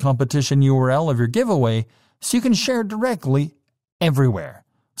default competition URL of your giveaway so you can share it directly everywhere,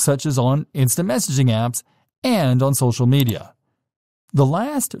 such as on instant messaging apps and on social media. The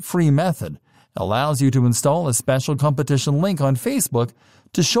last free method allows you to install a special competition link on Facebook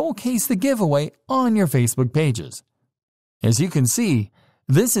to showcase the giveaway on your Facebook pages. As you can see,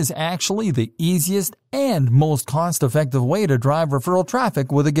 this is actually the easiest and most cost-effective way to drive referral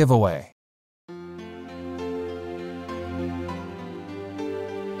traffic with a giveaway.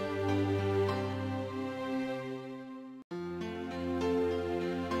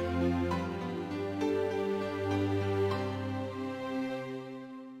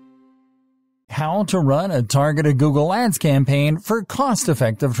 How to run a targeted Google Ads campaign for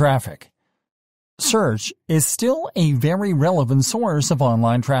cost-effective traffic. Search is still a very relevant source of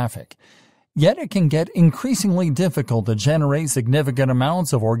online traffic, yet it can get increasingly difficult to generate significant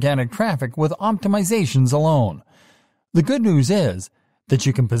amounts of organic traffic with optimizations alone. The good news is that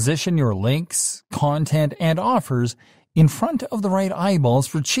you can position your links, content, and offers in front of the right eyeballs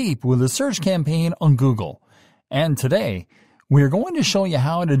for cheap with a search campaign on Google. And today, we are going to show you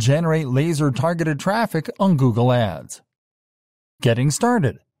how to generate laser-targeted traffic on Google Ads. Getting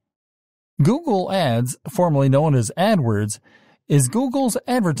started. Google Ads, formerly known as AdWords, is Google's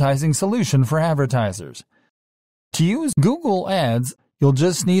advertising solution for advertisers. To use Google Ads, you'll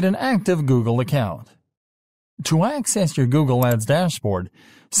just need an active Google account. To access your Google Ads dashboard,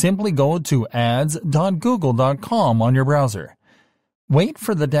 simply go to ads.google.com on your browser. Wait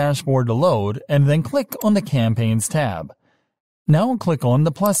for the dashboard to load and then click on the Campaigns tab. Now click on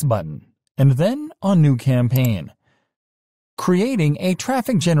the plus button and then on New Campaign. Creating a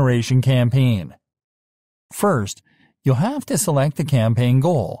traffic generation campaign. First, you'll have to select the campaign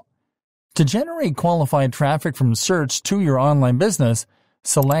goal. To generate qualified traffic from search to your online business,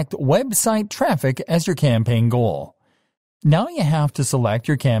 select website traffic as your campaign goal. Now you have to select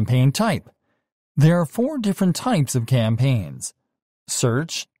your campaign type. There are 4 different types of campaigns: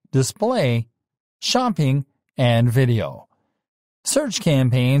 search, display, shopping, and video. Search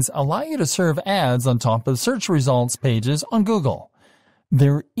campaigns allow you to serve ads on top of search results pages on Google.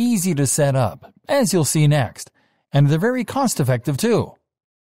 They're easy to set up, as you'll see next, and they're very cost-effective too.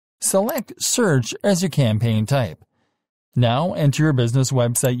 Select Search as your campaign type. Now enter your business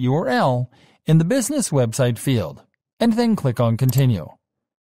website URL in the Business Website field, and then click on Continue.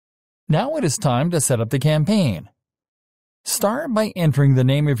 Now it is time to set up the campaign. Start by entering the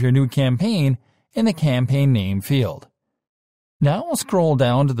name of your new campaign in the Campaign Name field. Now scroll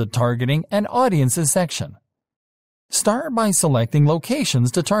down to the Targeting and Audiences section. Start by selecting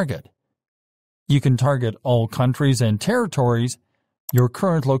locations to target. You can target all countries and territories, your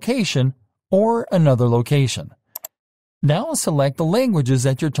current location, or another location. Now select the languages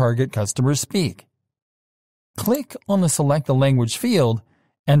that your target customers speak. Click on the Select the Language field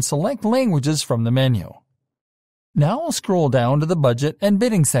and select languages from the menu. Now scroll down to the Budget and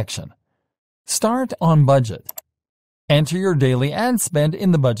Bidding section. Start on Budget. Enter your daily ad spend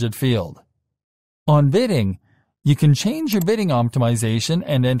in the Budget field. On Bidding, you can change your bidding optimization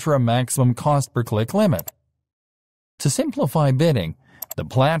and enter a maximum cost per click limit. To simplify bidding, the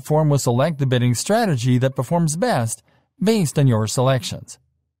platform will select the bidding strategy that performs best based on your selections.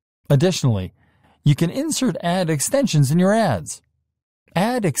 Additionally, you can insert ad extensions in your ads.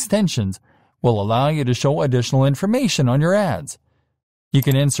 Ad extensions will allow you to show additional information on your ads. You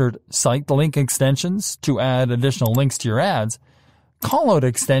can insert site link extensions to add additional links to your ads, call-out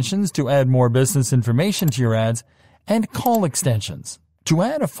extensions to add more business information to your ads, and call extensions to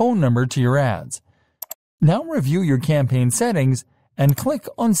add a phone number to your ads. Now review your campaign settings and click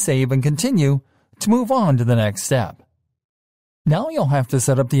on Save and Continue to move on to the next step. Now you'll have to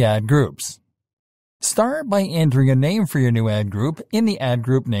set up the ad groups. Start by entering a name for your new ad group in the Ad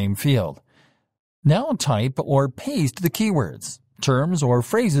Group Name field. Now type or paste the keywords, terms, or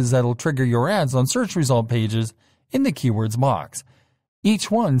phrases that'll trigger your ads on search result pages in the keywords box,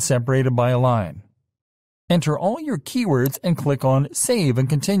 each one separated by a line. enter all your keywords and click on Save and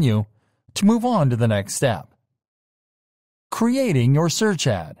Continue to move on to the next step. Creating your search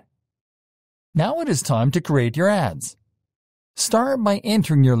ad. Now it is time to create your ads. Start by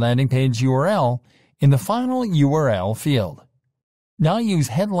entering your landing page URL in the final URL field. Now use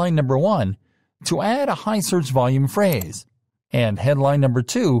headline number 1 to add a high search volume phrase, and headline number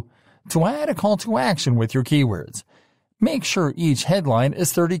 2 to add a call to action with your keywords. Make sure each headline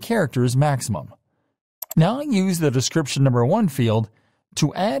is 30 characters maximum. Now use the description number 1 field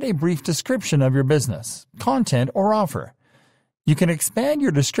to add a brief description of your business, content, or offer. You can expand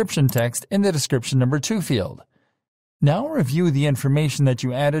your description text in the description number 2 field. Now review the information that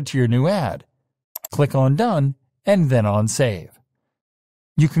you added to your new ad. Click on Done and then on Save.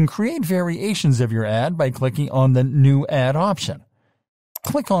 You can create variations of your ad by clicking on the New Ad option.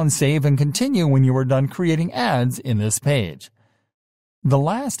 Click on Save and Continue when you are done creating ads in this page. The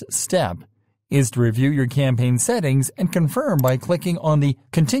last step is to review your campaign settings and confirm by clicking on the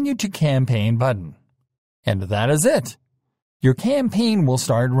Continue to Campaign button. And that is it. Your campaign will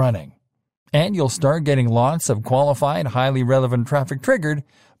start running, and you'll start getting lots of qualified, highly relevant traffic triggered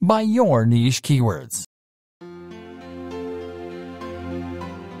by your niche keywords.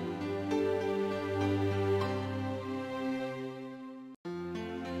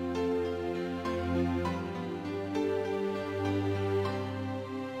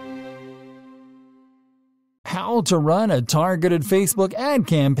 How to run a targeted Facebook ad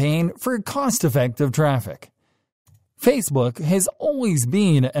campaign for cost-effective traffic. Facebook has always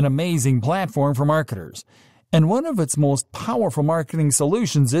been an amazing platform for marketers, and one of its most powerful marketing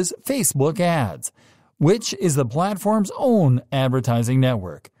solutions is Facebook Ads, which is the platform's own advertising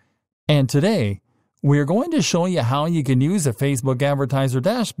network. And today, we're going to show you how you can use a Facebook advertiser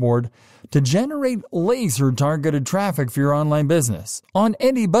dashboard to generate laser-targeted traffic for your online business on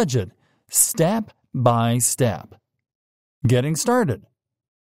any budget, step by step. Getting started.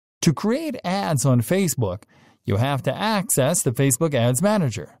 To create ads on Facebook, you have to access the Facebook Ads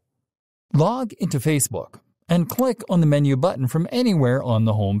Manager. Log into Facebook and click on the menu button from anywhere on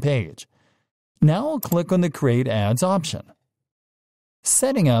the home page. Now click on the Create Ads option.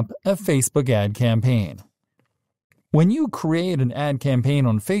 Setting up a Facebook ad campaign. When you create an ad campaign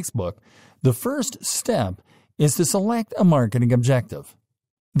on Facebook, the first step is to select a marketing objective.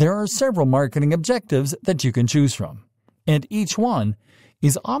 There are several marketing objectives that you can choose from, and each one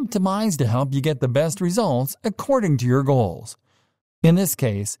is optimized to help you get the best results according to your goals. In this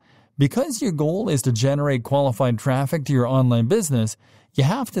case, because your goal is to generate qualified traffic to your online business, you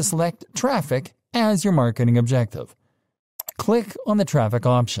have to select traffic as your marketing objective. Click on the traffic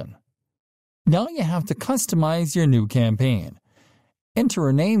option. Now you have to customize your new campaign. Enter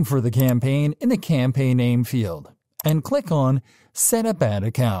a name for the campaign in the campaign name field and click on Set up Ad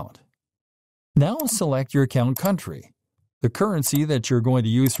Account. Now select your account country, the currency that you're going to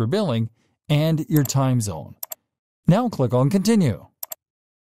use for billing, and your time zone. Now click on Continue.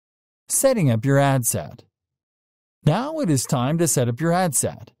 Setting up your ad set. Now it is time to set up your ad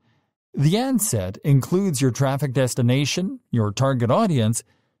set. The ad set includes your traffic destination, your target audience,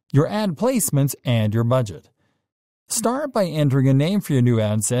 your ad placements, and your budget. Start by entering a name for your new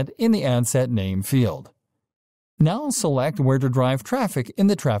ad set in the Ad Set Name field. Now select where to drive traffic in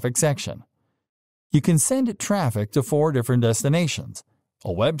the traffic section. You can send traffic to 4 different destinations: a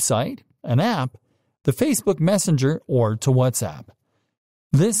website, an app, the Facebook Messenger, or to WhatsApp.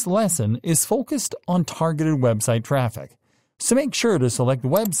 This lesson is focused on targeted website traffic, so make sure to select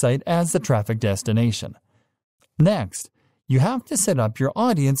website as the traffic destination. Next, you have to set up your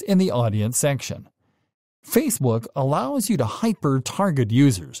audience in the audience section. Facebook allows you to hyper-target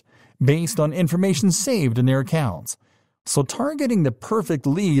users based on information saved in their accounts, so targeting the perfect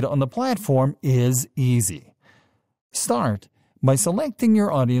lead on the platform is easy. Start by selecting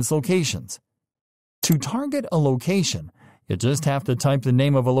your audience locations. To target a location, you just have to type the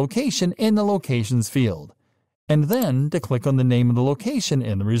name of a location in the Locations field, and then to click on the name of the location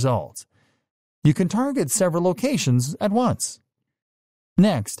in the results. You can target several locations at once.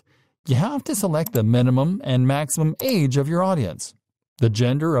 Next, you have to select the minimum and maximum age of your audience, the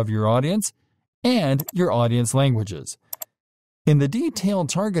gender of your audience, and your audience languages. In the Detailed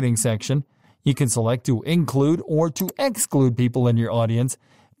Targeting section, you can select to include or to exclude people in your audience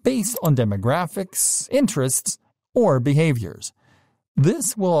based on demographics, interests, or behaviors.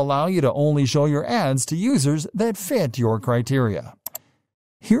 This will allow you to only show your ads to users that fit your criteria.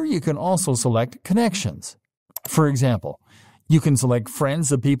 Here you can also select connections. For example, you can select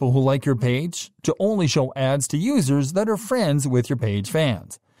friends of people who like your page to only show ads to users that are friends with your page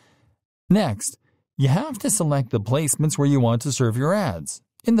fans. Next, you have to select the placements where you want to serve your ads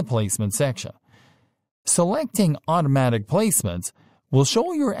in the Placement section. Selecting Automatic Placements will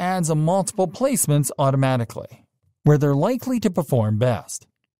show your ads on multiple placements automatically, where they're likely to perform best.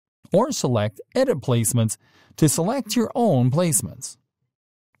 Or select Edit Placements to select your own placements.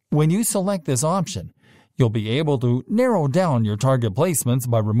 When you select this option, you'll be able to narrow down your target placements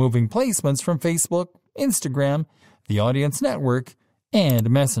by removing placements from Facebook, Instagram, the Audience Network, and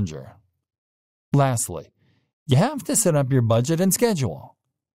Messenger. Lastly, you have to set up your budget and schedule.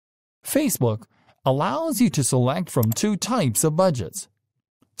 Facebook allows you to select from two types of budgets.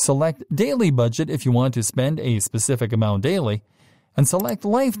 Select Daily Budget if you want to spend a specific amount daily, and select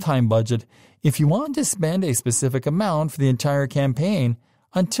Lifetime Budget if you want to spend a specific amount for the entire campaign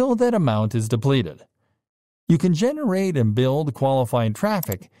until that amount is depleted. You can generate and build qualified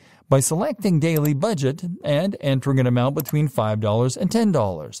traffic by selecting Daily Budget and entering an amount between $5 and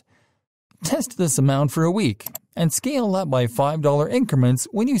 $10. Test this amount for a week and scale up by $5 increments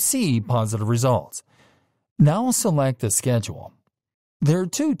when you see positive results. Now select the schedule. There are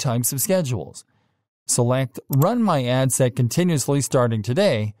two types of schedules. Select Run My Ad Set Continuously starting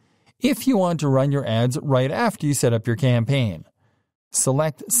today if you want to run your ads right after you set up your campaign.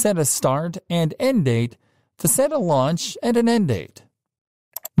 Select Set a Start and End Date to set a launch and an end date.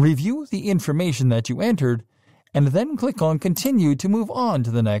 Review the information that you entered and then click on Continue to move on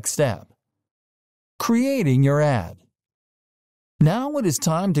to the next step. Creating your ad. Now it is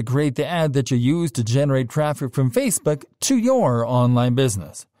time to create the ad that you use to generate traffic from Facebook to your online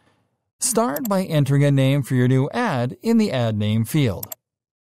business. Start by entering a name for your new ad in the Ad Name field.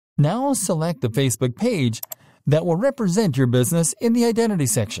 Now select the Facebook page that will represent your business in the Identity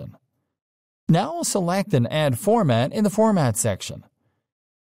section. Now select an ad format in the Format section.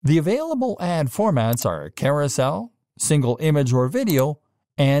 The available ad formats are Carousel, Single Image or Video,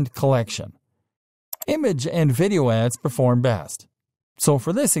 and Collection. Image and video ads perform best. So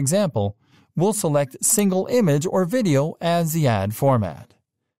for this example, we'll select Single Image or Video as the ad format.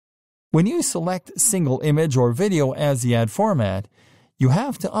 When you select Single Image or Video as the ad format, you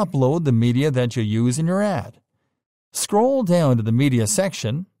have to upload the media that you use in your ad. Scroll down to the Media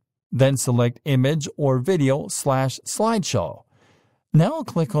section, then select Image or Video/Slideshow. Now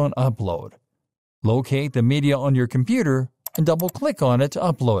click on Upload. Locate the media on your computer and double-click on it to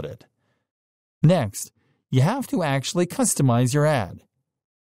upload it. Next, you have to actually customize your ad.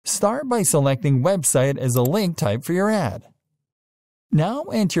 Start by selecting Website as a link type for your ad. Now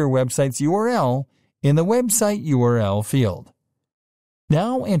enter your website's URL in the Website URL field.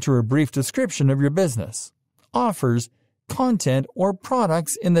 Now enter a brief description of your business, offers, content, or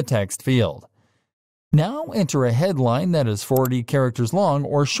products in the text field. Now enter a headline that is 40 characters long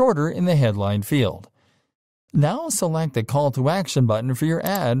or shorter in the headline field. Now select the Call to Action button for your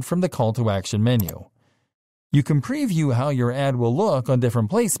ad from the Call to Action menu. You can preview how your ad will look on different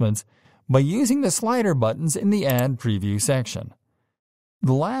placements by using the slider buttons in the Ad Preview section.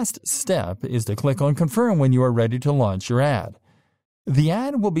 The last step is to click on Confirm when you are ready to launch your ad. The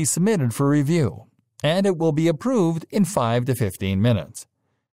ad will be submitted for review, and it will be approved in 5 to 15 minutes.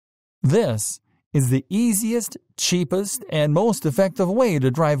 This is the easiest, cheapest, and most effective way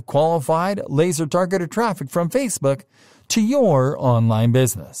to drive qualified, laser-targeted traffic from Facebook to your online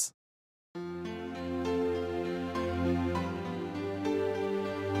business.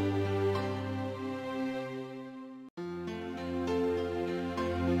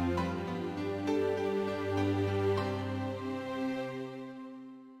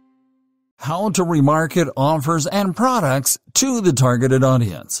 How to remarket offers and products to the targeted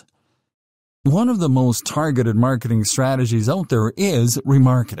audience. One of the most targeted marketing strategies out there is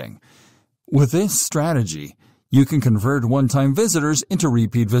remarketing. With this strategy, you can convert one-time visitors into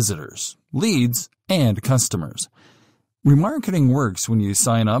repeat visitors, leads, and customers. Remarketing works when you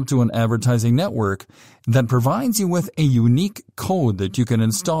sign up to an advertising network that provides you with a unique code that you can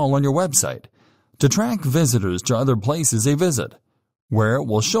install on your website to track visitors to other places they visit, where it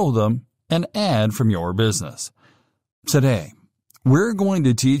will show them an ad from your business. Today, we're going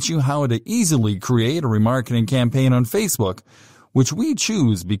to teach you how to easily create a remarketing campaign on Facebook, which we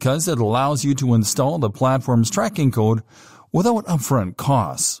choose because it allows you to install the platform's tracking code without upfront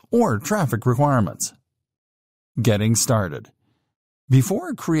costs or traffic requirements. Getting started.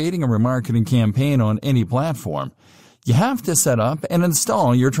 Before creating a remarketing campaign on any platform, you have to set up and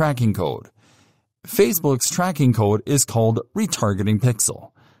install your tracking code. Facebook's tracking code is called Retargeting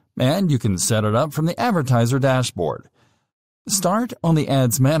Pixel, and you can set it up from the advertiser dashboard. Start on the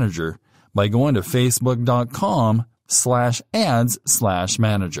Ads Manager by going to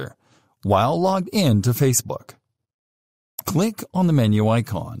facebook.com/ads/manager while logged in to Facebook. Click on the menu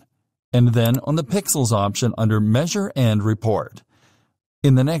icon and then on the Pixels option under Measure and Report.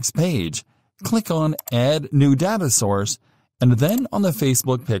 In the next page, click on Add New Data Source and then on the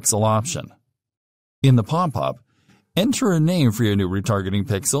Facebook Pixel option. In the pop-up, enter a name for your new retargeting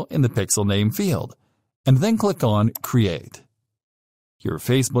pixel in the pixel name field, and then click on Create. Your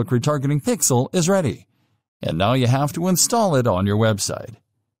Facebook retargeting pixel is ready, and now you have to install it on your website.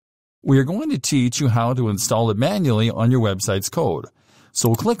 We are going to teach you how to install it manually on your website's code,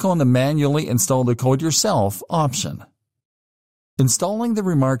 so click on the Manually Install the Code Yourself option. Installing the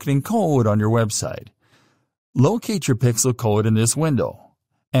remarketing code on your website. Locate your pixel code in this window,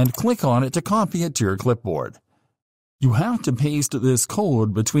 and click on it to copy it to your clipboard. You have to paste this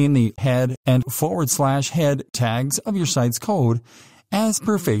code between the head and /head tags of your site's code as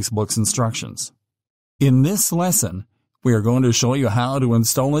per Facebook's instructions. In this lesson, we are going to show you how to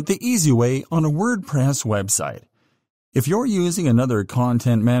install it the easy way on a WordPress website. If you're using another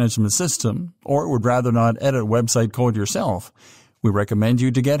content management system or would rather not edit website code yourself, we recommend you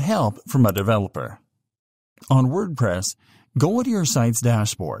to get help from a developer. On WordPress, go to your site's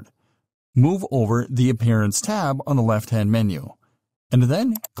dashboard. Move over the Appearance tab on the left-hand menu, and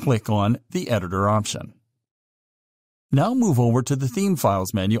then click on the Editor option. Now move over to the Theme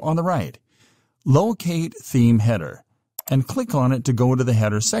Files menu on the right. Locate Theme Header, and click on it to go to the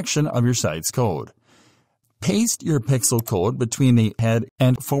header section of your site's code. Paste your pixel code between the head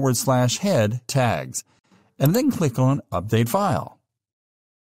and /head tags, and then click on Update File.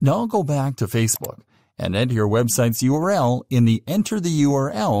 Now go back to Facebook and enter your website's URL in the Enter the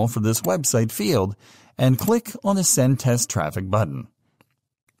URL for this website field and click on the Send Test Traffic button.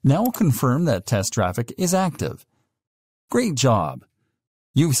 Now confirm that test traffic is active. Great job!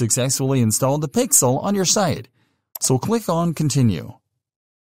 You've successfully installed the pixel on your site, so click on Continue.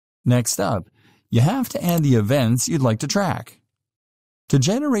 Next up, you have to add the events you'd like to track. To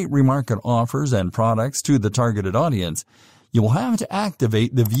generate remarket offers and products to the targeted audience, you will have to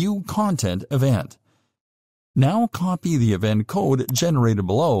activate the View Content event. Now copy the event code generated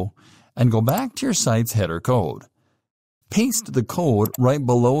below and go back to your site's header code. Paste the code right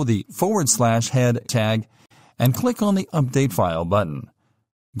below the /head tag and click on the Update File button.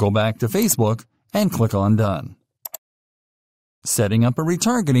 Go back to Facebook and click on Done. Setting up a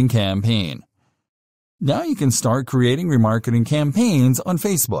retargeting campaign. Now you can start creating remarketing campaigns on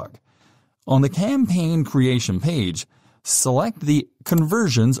Facebook. On the campaign creation page, select the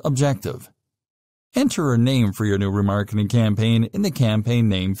Conversions objective. Enter a name for your new remarketing campaign in the campaign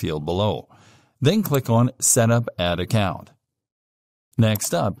name field below. Then click on Set up Ad Account.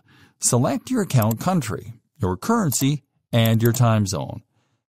 Next up, select your account country, your currency, and your time zone.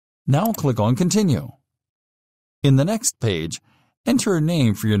 Now click on Continue. In the next page, enter a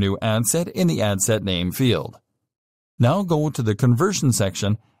name for your new ad set in the Ad Set Name field. Now go to the Conversion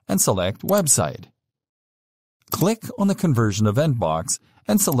section and select Website. Click on the Conversion event box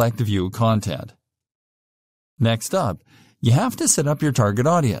and select View Content. Next up, you have to set up your target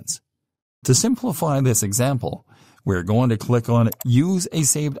audience. To simplify this example, we're going to click on Use a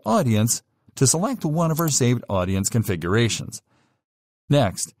Saved Audience to select one of our saved audience configurations.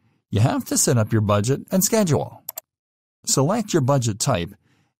 Next, you have to set up your budget and schedule. Select your budget type,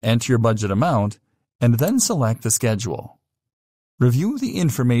 enter your budget amount, and then select the schedule. Review the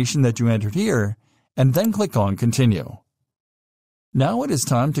information that you entered here, and then click on Continue. Now it is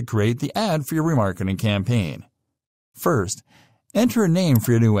time to create the ad for your remarketing campaign. First, enter a name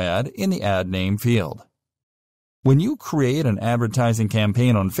for your new ad in the Ad Name field. When you create an advertising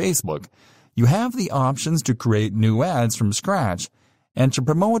campaign on Facebook, you have the options to create new ads from scratch and to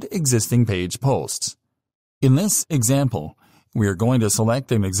promote existing page posts. In this example, we are going to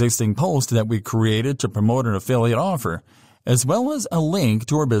select an existing post that we created to promote an affiliate offer, as well as a link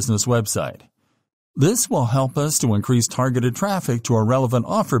to our business website. This will help us to increase targeted traffic to our relevant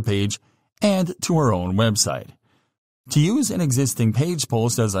offer page and to our own website. To use an existing page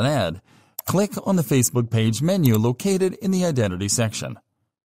post as an ad, click on the Facebook page menu located in the Identity section.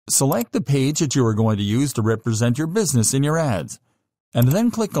 Select the page that you are going to use to represent your business in your ads, and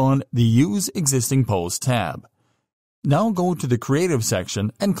then click on the Use Existing Post tab. Now go to the Creative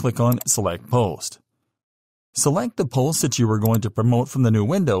section and click on Select Post. Select the post that you are going to promote from the new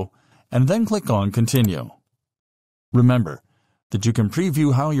window, and then click on Continue. Remember that you can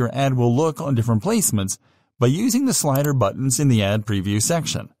preview how your ad will look on different placements by using the slider buttons in the Ad Preview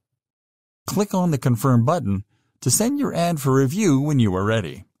section. Click on the Confirm button to send your ad for review when you are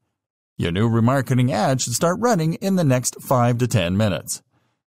ready. Your new remarketing ad should start running in the next 5 to 10 minutes.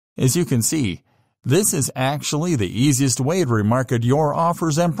 As you can see, this is actually the easiest way to remarket your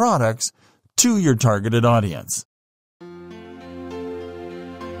offers and products to your targeted audience.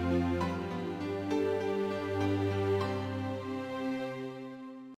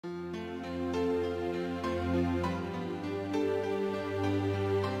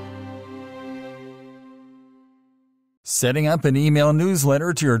 Setting up an email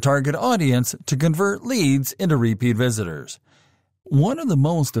newsletter to your target audience to convert leads into repeat visitors. One of the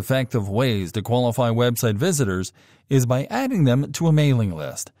most effective ways to qualify website visitors is by adding them to a mailing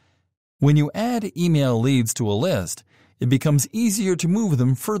list. When you add email leads to a list, it becomes easier to move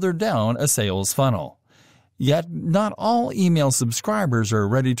them further down a sales funnel. Yet, not all email subscribers are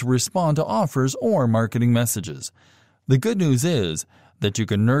ready to respond to offers or marketing messages. The good news is that you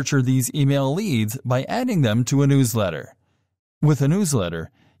can nurture these email leads by adding them to a newsletter. With a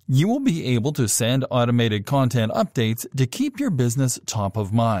newsletter, you will be able to send automated content updates to keep your business top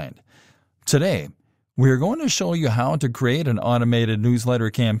of mind. Today, we are going to show you how to create an automated newsletter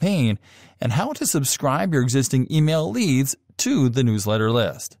campaign and how to subscribe your existing email leads to the newsletter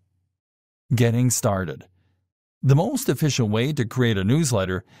list. Getting started. The most efficient way to create a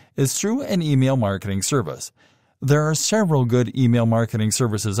newsletter is through an email marketing service. There are several good email marketing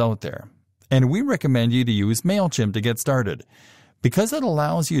services out there, and we recommend you to use MailChimp to get started because it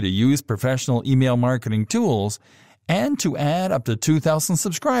allows you to use professional email marketing tools and to add up to 2,000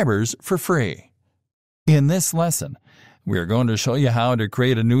 subscribers for free. In this lesson, we are going to show you how to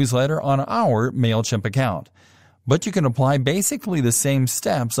create a newsletter on our MailChimp account, but you can apply basically the same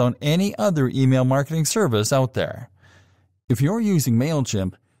steps on any other email marketing service out there. If you're using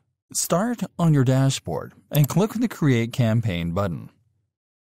MailChimp, start on your dashboard and click on the Create Campaign button.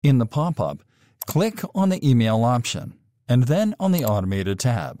 In the pop-up, click on the Email option and then on the Automated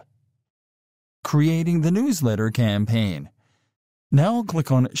tab. Creating the newsletter campaign. Now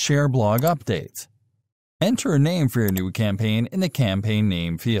click on Share Blog Updates. Enter a name for your new campaign in the Campaign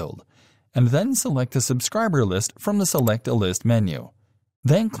Name field, and then select a subscriber list from the Select a List menu.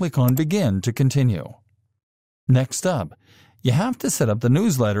 Then click on Begin to continue. Next up, you have to set up the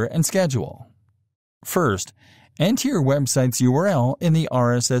newsletter and schedule. First, enter your website's URL in the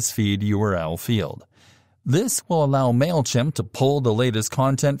RSS feed URL field. This will allow MailChimp to pull the latest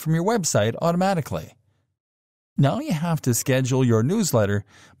content from your website automatically. Now you have to schedule your newsletter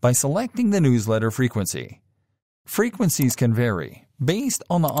by selecting the newsletter frequency. Frequencies can vary based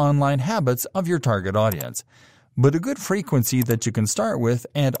on the online habits of your target audience, but a good frequency that you can start with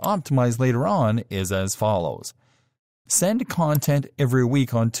and optimize later on is as follows. Send content every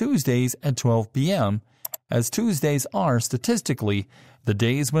week on Tuesdays at 12 p.m., as Tuesdays are statistically the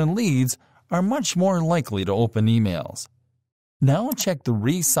days when leads are much more likely to open emails. Now check the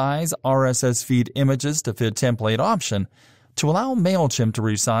Resize RSS feed images to fit template option to allow MailChimp to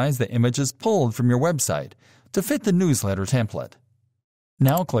resize the images pulled from your website to fit the newsletter template.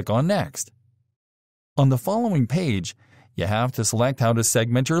 Now click on Next. On the following page, you have to select how to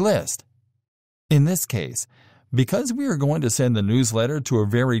segment your list. In this case, because we are going to send the newsletter to a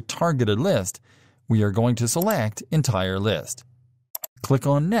very targeted list, we are going to select Entire List. Click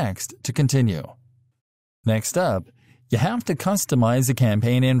on Next to continue. Next up, you have to customize the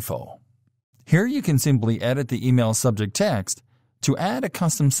campaign info. Here you can simply edit the email subject text to add a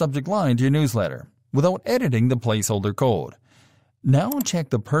custom subject line to your newsletter without editing the placeholder code. Now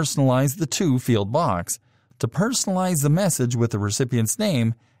check the Personalize the To field box to personalize the message with the recipient's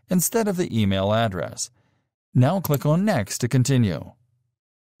name instead of the email address. Now click on Next to continue.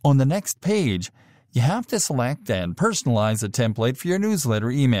 On the next page, you have to select and personalize a template for your newsletter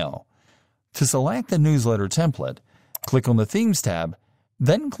email. To select the newsletter template, click on the Themes tab,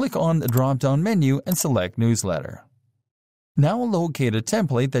 then click on the drop-down menu and select Newsletter. Now locate a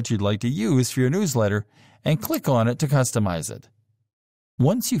template that you'd like to use for your newsletter and click on it to customize it.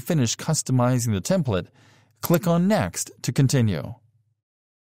 Once you finish customizing the template, click on Next to continue.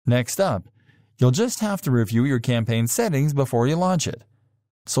 Next up, you'll just have to review your campaign settings before you launch it.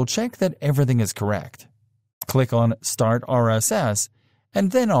 So check that everything is correct. Click on Start RSS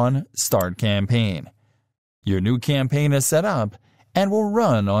and then on Start Campaign. Your new campaign is set up and will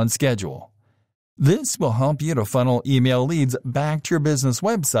run on schedule. This will help you to funnel email leads back to your business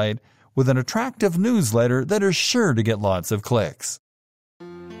website with an attractive newsletter that is sure to get lots of clicks.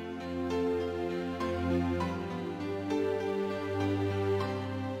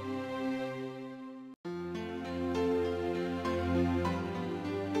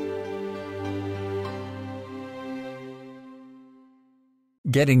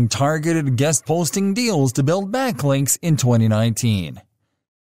 Getting targeted guest posting deals to build backlinks in 2019.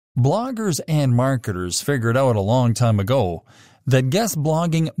 Bloggers and marketers figured out a long time ago that guest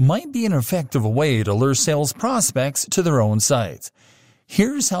blogging might be an effective way to lure sales prospects to their own sites.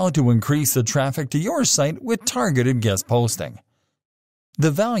 Here's how to increase the traffic to your site with targeted guest posting.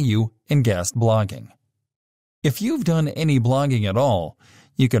 The value in guest blogging. If you've done any blogging at all,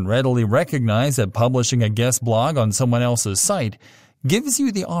 you can readily recognize that publishing a guest blog on someone else's site gives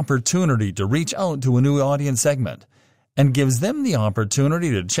you the opportunity to reach out to a new audience segment, and gives them the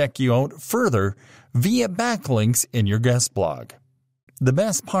opportunity to check you out further via backlinks in your guest blog. The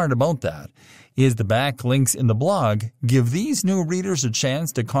best part about that is the backlinks in the blog give these new readers a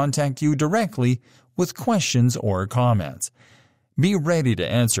chance to contact you directly with questions or comments. Be ready to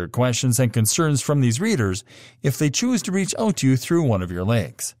answer questions and concerns from these readers if they choose to reach out to you through one of your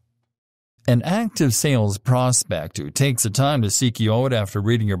links. An active sales prospect who takes the time to seek you out after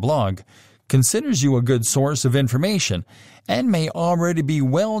reading your blog considers you a good source of information and may already be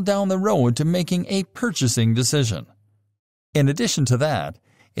well down the road to making a purchasing decision. In addition to that,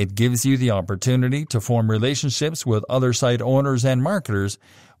 it gives you the opportunity to form relationships with other site owners and marketers,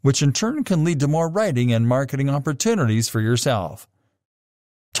 which in turn can lead to more writing and marketing opportunities for yourself.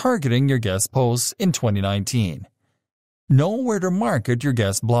 Targeting your guest posts in 2019. Know where to market your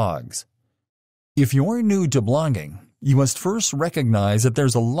guest blogs. If you're new to blogging, you must first recognize that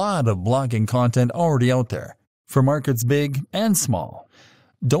there's a lot of blogging content already out there, for markets big and small.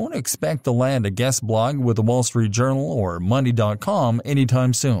 Don't expect to land a guest blog with the Wall Street Journal or Money.com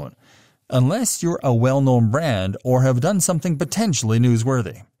anytime soon, unless you're a well-known brand or have done something potentially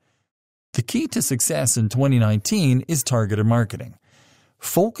newsworthy. The key to success in 2019 is targeted marketing.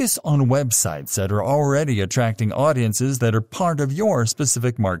 Focus on websites that are already attracting audiences that are part of your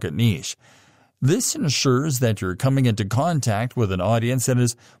specific market niche. This ensures that you're coming into contact with an audience that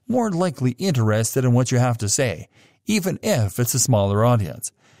is more likely interested in what you have to say, even if it's a smaller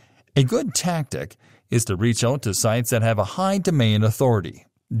audience. A good tactic is to reach out to sites that have a high domain authority,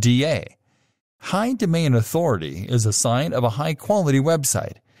 DA. High domain authority is a sign of a high-quality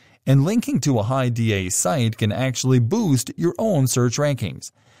website, and linking to a high DA site can actually boost your own search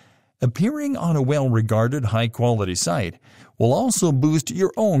rankings. Appearing on a well-regarded high-quality site will also boost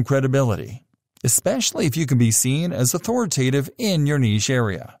your own credibility, especially if you can be seen as authoritative in your niche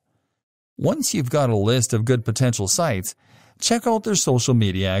area. Once you've got a list of good potential sites, check out their social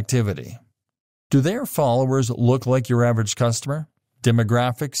media activity. Do their followers look like your average customer?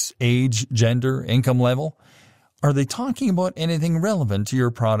 Demographics, age, gender, income level? Are they talking about anything relevant to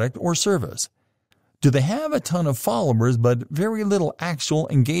your product or service? Do they have a ton of followers but very little actual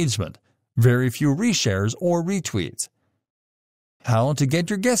engagement, very few reshares or retweets? How to get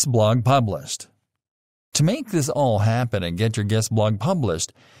your guest blog published. To make this all happen and get your guest blog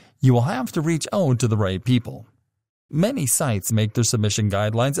published, you will have to reach out to the right people. Many sites make their submission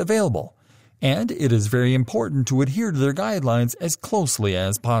guidelines available, and it is very important to adhere to their guidelines as closely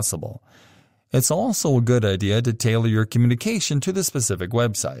as possible. It's also a good idea to tailor your communication to the specific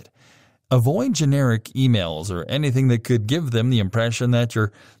website. Avoid generic emails or anything that could give them the impression that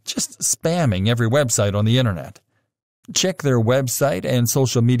you're just spamming every website on the internet. Check their website and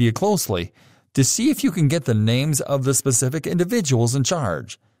social media closely to see if you can get the names of the specific individuals in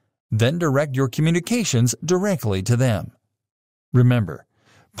charge. Then direct your communications directly to them. Remember,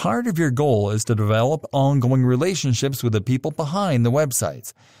 part of your goal is to develop ongoing relationships with the people behind the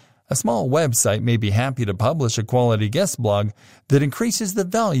websites. A small website may be happy to publish a quality guest blog that increases the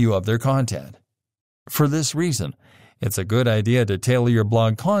value of their content. For this reason, it's a good idea to tailor your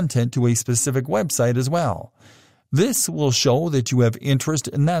blog content to a specific website as well. This will show that you have interest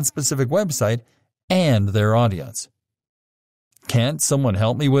in that specific website and their audience. Can't someone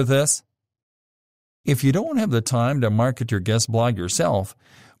help me with this? If you don't have the time to market your guest blog yourself,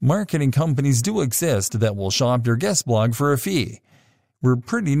 marketing companies do exist that will shop your guest blog for a fee. We're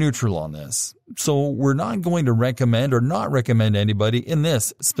pretty neutral on this, so we're not going to recommend or not recommend anybody in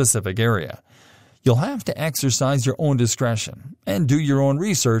this specific area. You'll have to exercise your own discretion and do your own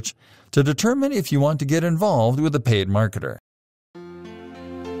research to determine if you want to get involved with a paid marketer.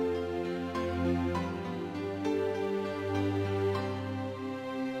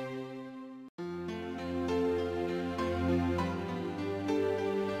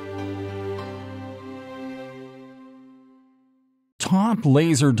 Top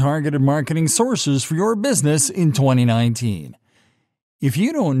laser-targeted marketing sources for your business in 2019. If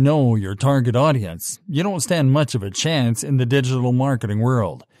you don't know your target audience, you don't stand much of a chance in the digital marketing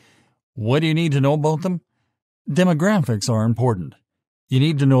world. What do you need to know about them? Demographics are important. You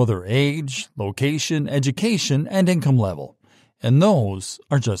need to know their age, location, education, and income level. And those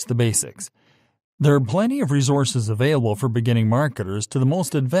are just the basics. There are plenty of resources available for beginning marketers to the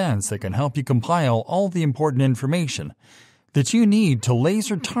most advanced that can help you compile all the important information that you need to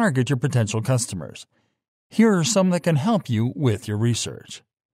laser target your potential customers. Here are some that can help you with your research.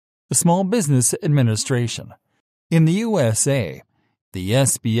 The Small Business Administration. In the USA, the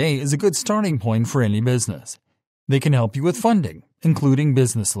SBA is a good starting point for any business. They can help you with funding, including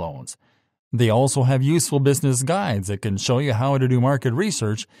business loans. They also have useful business guides that can show you how to do market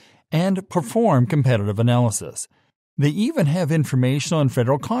research and perform competitive analysis. They even have information on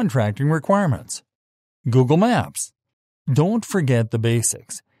federal contracting requirements. Google Maps. Don't forget the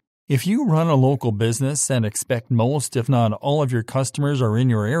basics. If you run a local business and expect most, if not all, of your customers are in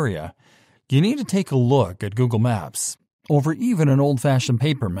your area, you need to take a look at Google Maps over even an old-fashioned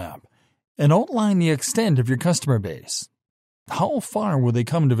paper map and outline the extent of your customer base. How far will they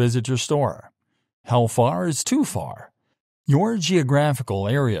come to visit your store? How far is too far? Your geographical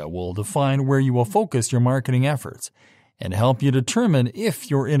area will define where you will focus your marketing efforts and help you determine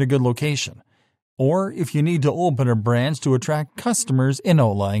if you're in a good location or if you need to open a branch to attract customers in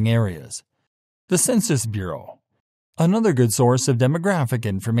outlying areas. The Census Bureau. Another good source of demographic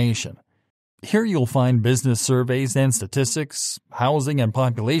information. Here you'll find business surveys and statistics, housing and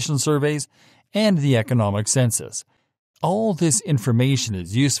population surveys, and the economic census. All this information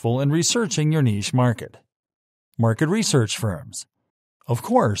is useful in researching your niche market. Market research firms. Of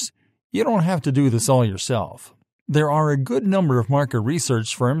course, you don't have to do this all yourself. There are a good number of market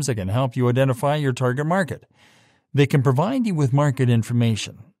research firms that can help you identify your target market. They can provide you with market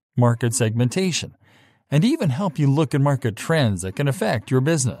information, market segmentation, and even help you look at market trends that can affect your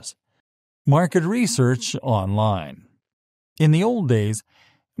business. Market research online. In the old days,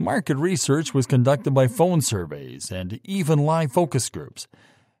 market research was conducted by phone surveys and even live focus groups.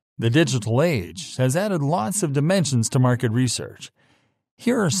 The digital age has added lots of dimensions to market research.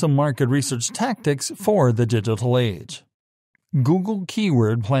 Here are some market research tactics for the digital age. Google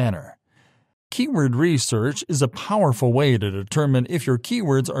Keyword Planner. Keyword research is a powerful way to determine if your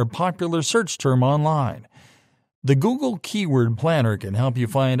keywords are a popular search term online. The Google Keyword Planner can help you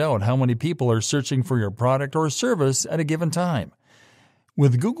find out how many people are searching for your product or service at a given time.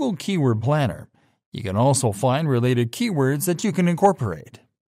 With Google Keyword Planner, you can also find related keywords that you can incorporate.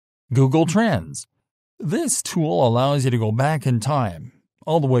 Google Trends. This tool allows you to go back in time,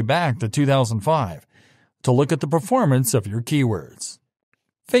 all the way back to 2005, to look at the performance of your keywords.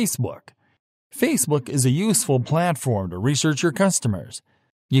 Facebook. Facebook is a useful platform to research your customers.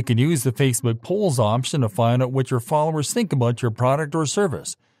 You can use the Facebook polls option to find out what your followers think about your product or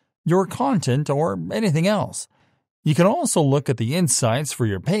service, your content, or anything else. You can also look at the insights for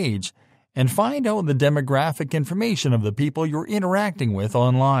your page and find out the demographic information of the people you're interacting with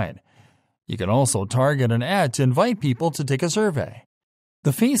online. You can also target an ad to invite people to take a survey.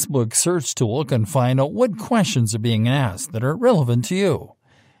 The Facebook search tool can find out what questions are being asked that are relevant to you.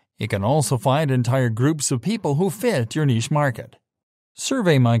 It can also find entire groups of people who fit your niche market.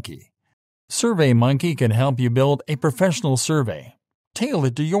 SurveyMonkey. SurveyMonkey can help you build a professional survey,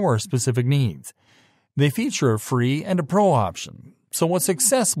 tailored to your specific needs. They feature a free and a pro option, so it's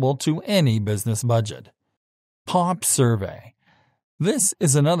accessible to any business budget. PopSurvey. This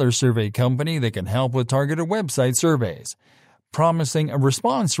is another survey company that can help with targeted website surveys, promising a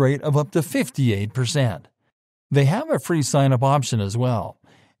response rate of up to 58%. They have a free sign-up option as well,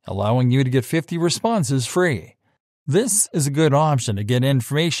 allowing you to get 50 responses free. This is a good option to get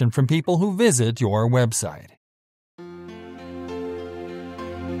information from people who visit your website.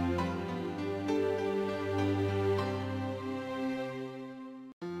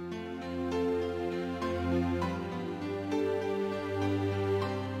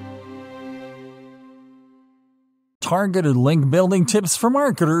 Targeted link building tips for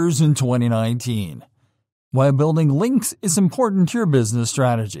marketers in 2019. Why building links is important to your business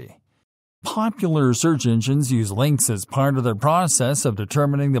strategy. Popular search engines use links as part of their process of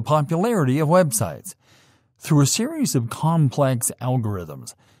determining the popularity of websites. Through a series of complex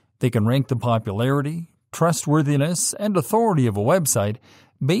algorithms, they can rank the popularity, trustworthiness, and authority of a website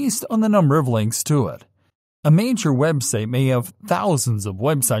based on the number of links to it. A major website may have thousands of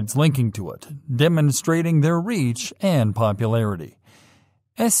websites linking to it, demonstrating their reach and popularity.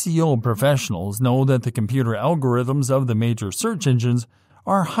 SEO professionals know that the computer algorithms of the major search engines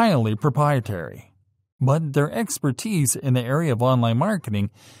are highly proprietary, but their expertise in the area of online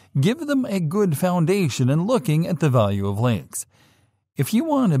marketing give them a good foundation in looking at the value of links. If you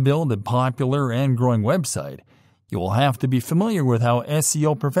want to build a popular and growing website, you will have to be familiar with how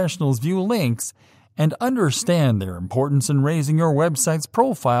SEO professionals view links and understand their importance in raising your website's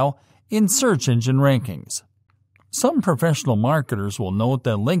profile in search engine rankings. Some professional marketers will note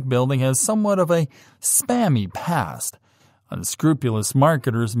that link building has somewhat of a spammy past. Unscrupulous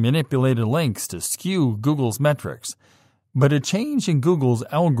marketers manipulated links to skew Google's metrics, but a change in Google's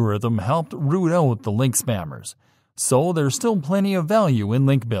algorithm helped root out the link spammers, so there's still plenty of value in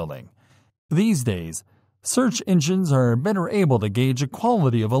link building. These days, search engines are better able to gauge the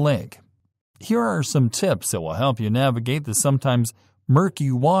quality of a link. Here are some tips that will help you navigate the sometimes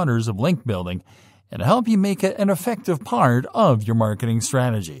murky waters of link building and help you make it an effective part of your marketing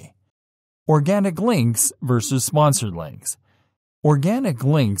strategy. Organic links versus sponsored links. Organic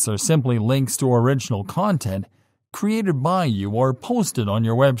links are simply links to original content created by you or posted on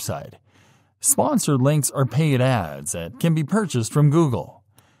your website. Sponsored links are paid ads that can be purchased from Google.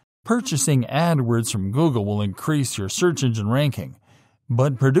 Purchasing AdWords from Google will increase your search engine ranking,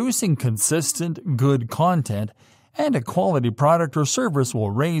 but producing consistent, good content and a quality product or service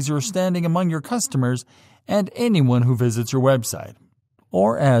will raise your standing among your customers and anyone who visits your website.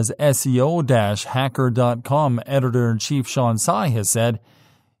 Or as SEO-hacker.com editor-in-chief Sean Tsai has said,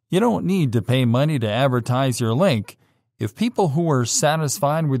 you don't need to pay money to advertise your link if people who are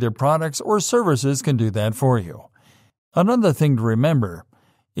satisfied with your products or services can do that for you. Another thing to remember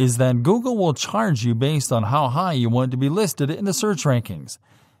is that Google will charge you based on how high you want to be listed in the search rankings.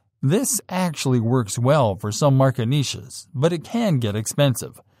 This actually works well for some market niches, but it can get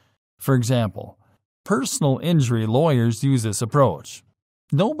expensive. For example, personal injury lawyers use this approach.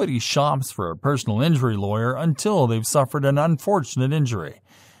 Nobody shops for a personal injury lawyer until they've suffered an unfortunate injury,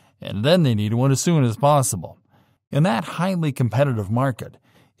 and then they need one as soon as possible. In that highly competitive market,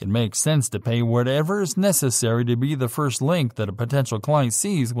 it makes sense to pay whatever is necessary to be the first link that a potential client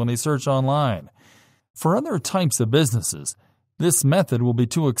sees when they search online. For other types of businesses, this method will be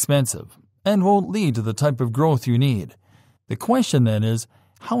too expensive and won't lead to the type of growth you need. The question then is,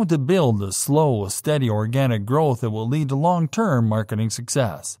 how to build the slow, steady organic growth that will lead to long-term marketing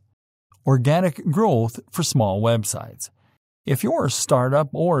success. Organic growth for small websites. If you're a startup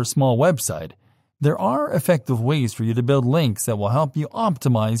or a small website, there are effective ways for you to build links that will help you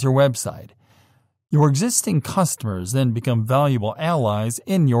optimize your website. Your existing customers then become valuable allies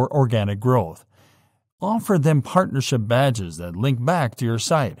in your organic growth. Offer them partnership badges that link back to your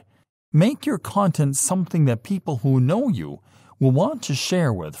site. Make your content something that people who know you will want to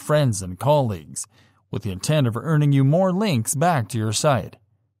share with friends and colleagues, with the intent of earning you more links back to your site.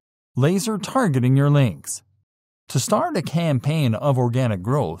 Laser targeting your links. To start a campaign of organic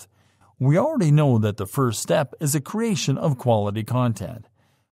growth, we already know that the first step is the creation of quality content.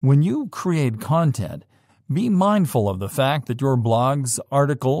 When you create content, be mindful of the fact that your blogs,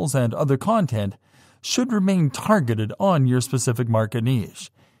 articles, and other content should remain targeted on your specific market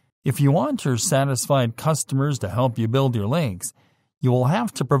niche. If you want your satisfied customers to help you build your links, you will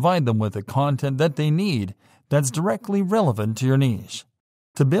have to provide them with the content that they need that's directly relevant to your niche.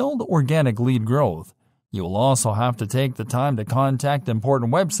 To build organic lead growth, you will also have to take the time to contact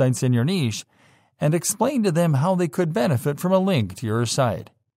important websites in your niche and explain to them how they could benefit from a link to your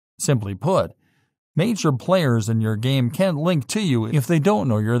site. Simply put, major players in your game can't link to you if they don't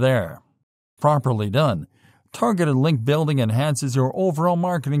know you're there. Properly done, targeted link building enhances your overall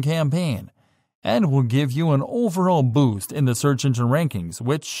marketing campaign and will give you an overall boost in the search engine rankings,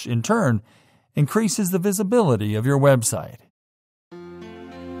 which, in turn, increases the visibility of your website.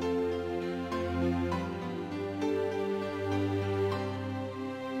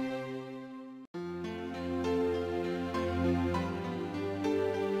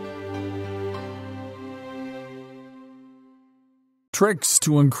 Tricks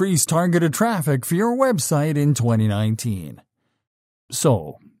to increase targeted traffic for your website in 2019.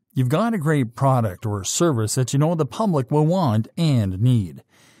 So, you've got a great product or service that you know the public will want and need.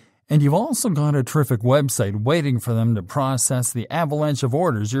 And you've also got a terrific website waiting for them to process the avalanche of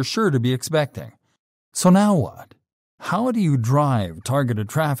orders you're sure to be expecting. So now what? How do you drive targeted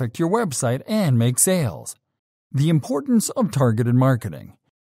traffic to your website and make sales? The importance of targeted marketing.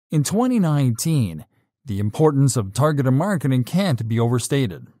 In 2019, the importance of targeted marketing can't be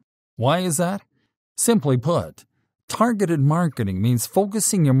overstated. Why is that? Simply put, targeted marketing means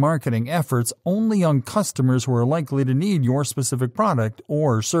focusing your marketing efforts only on customers who are likely to need your specific product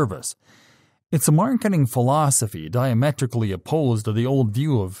or service. It's a marketing philosophy diametrically opposed to the old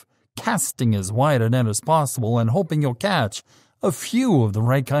view of casting as wide a net as possible and hoping you'll catch a few of the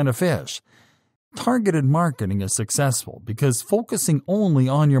right kind of fish. Targeted marketing is successful because focusing only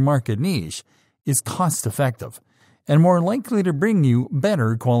on your market niche is cost-effective and more likely to bring you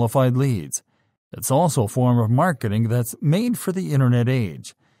better qualified leads. It's also a form of marketing that's made for the internet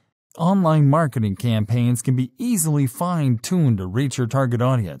age. Online marketing campaigns can be easily fine-tuned to reach your target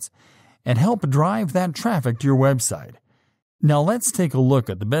audience and help drive that traffic to your website. Now let's take a look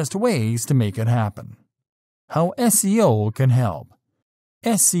at the best ways to make it happen. How SEO can help.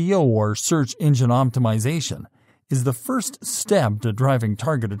 SEO, or search engine optimization, is the first step to driving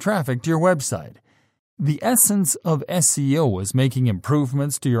targeted traffic to your website. The essence of SEO is making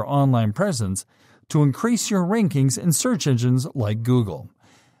improvements to your online presence to increase your rankings in search engines like Google.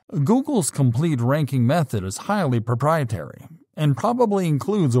 Google's complete ranking method is highly proprietary and probably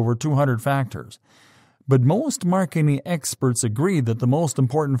includes over 200 factors. But most marketing experts agree that the most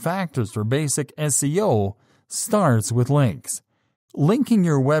important factors for basic SEO starts with links. Linking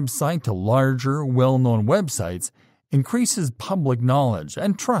your website to larger, well-known websites increases public knowledge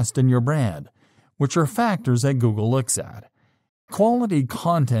and trust in your brand, which are factors that Google looks at. Quality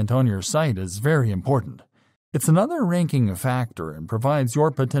content on your site is very important. It's another ranking factor and provides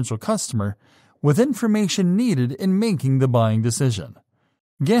your potential customer with information needed in making the buying decision.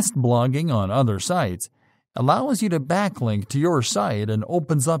 Guest blogging on other sites allows you to backlink to your site and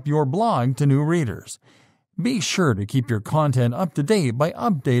opens up your blog to new readers. Be sure to keep your content up to date by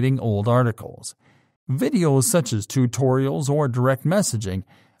updating old articles. Videos such as tutorials or direct messaging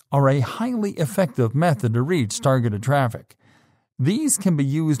are a highly effective method to reach targeted traffic. These can be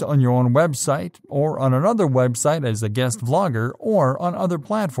used on your own website or on another website as a guest vlogger or on other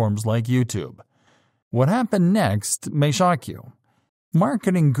platforms like YouTube. What happened next may shock you.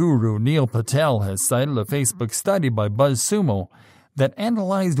 Marketing guru Neil Patel has cited a Facebook study by BuzzSumo that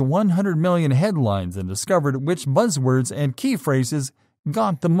analyzed 100 million headlines and discovered which buzzwords and key phrases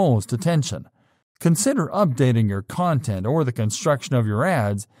got the most attention. Consider updating your content or the construction of your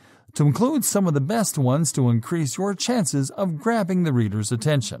ads to include some of the best ones to increase your chances of grabbing the reader's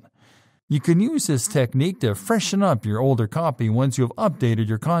attention. You can use this technique to freshen up your older copy once you have updated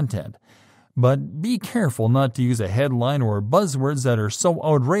your content. But be careful not to use a headline or buzzwords that are so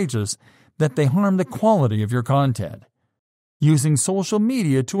outrageous that they harm the quality of your content. Using social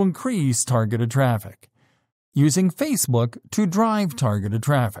media to increase targeted traffic. Using Facebook to drive targeted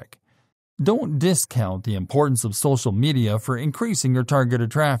traffic. Don't discount the importance of social media for increasing your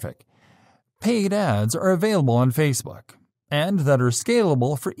targeted traffic. Paid ads are available on Facebook, and that are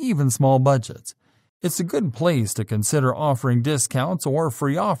scalable for even small budgets. It's a good place to consider offering discounts or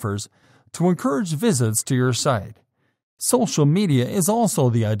free offers to encourage visits to your site. Social media is also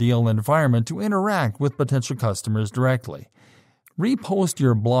the ideal environment to interact with potential customers directly. Repost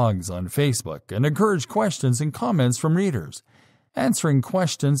your blogs on Facebook and encourage questions and comments from readers. Answering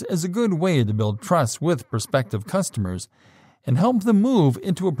questions is a good way to build trust with prospective customers and help them move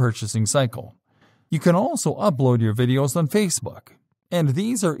into a purchasing cycle. You can also upload your videos on Facebook, and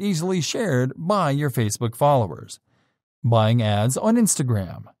these are easily shared by your Facebook followers. Buying ads on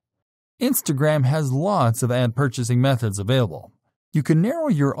Instagram. Instagram has lots of ad purchasing methods available. You can narrow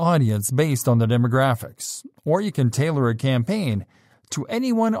your audience based on the demographics, or you can tailor a campaign to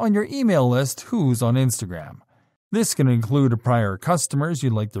anyone on your email list who's on Instagram. This can include prior customers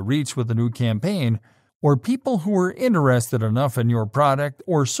you'd like to reach with a new campaign, or people who are interested enough in your product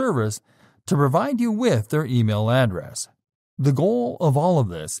or service to provide you with their email address. The goal of all of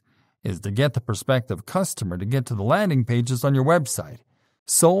this is to get the prospective customer to get to the landing pages on your website.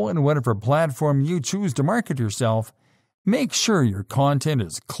 So, in whatever platform you choose to market yourself, make sure your content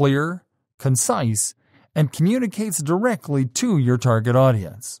is clear, concise, and communicates directly to your target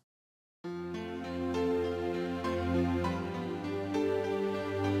audience.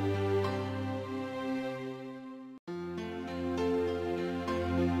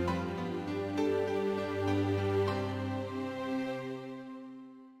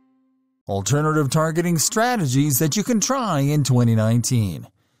 Alternative targeting strategies that you can try in 2019.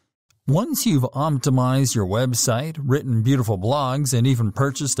 Once you've optimized your website, written beautiful blogs, and even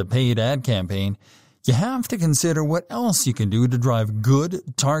purchased a paid ad campaign, you have to consider what else you can do to drive good,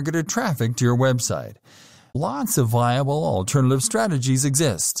 targeted traffic to your website. Lots of viable alternative strategies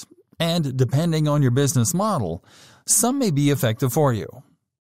exist, and depending on your business model, some may be effective for you.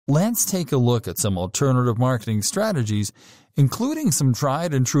 Let's take a look at some alternative marketing strategies, including some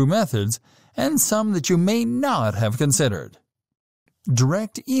tried and true methods and some that you may not have considered.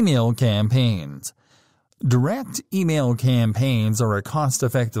 Direct email campaigns. Direct email campaigns are a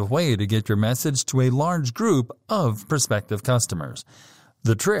cost-effective way to get your message to a large group of prospective customers.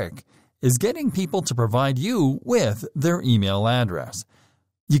 The trick is getting people to provide you with their email address.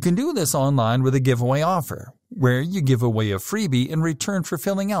 You can do this online with a giveaway offer, where you give away a freebie in return for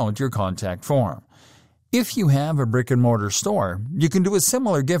filling out your contact form. If you have a brick-and-mortar store, you can do a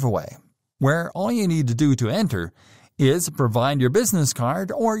similar giveaway, where all you need to do to enter is provide your business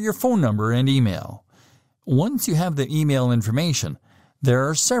card or your phone number and email. Once you have the email information, there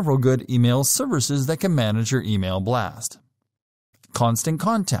are several good email services that can manage your email blast. Constant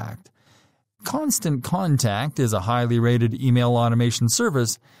Contact. Constant Contact is a highly rated email automation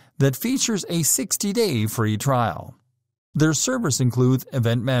service that features a 60-day free trial. Their service includes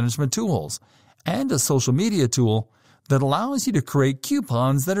event management tools and a social media tool that allows you to create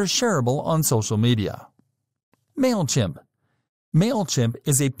coupons that are shareable on social media. MailChimp. MailChimp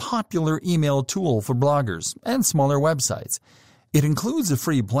is a popular email tool for bloggers and smaller websites. It includes a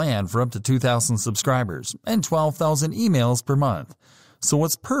free plan for up to 2,000 subscribers and 12,000 emails per month, so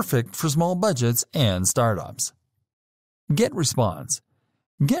it's perfect for small budgets and startups. GetResponse.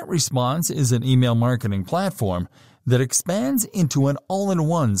 GetResponse is an email marketing platform that expands into an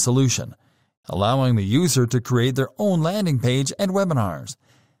all-in-one solution, allowing the user to create their own landing page and webinars.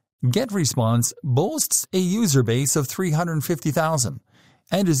 GetResponse boasts a user base of 350,000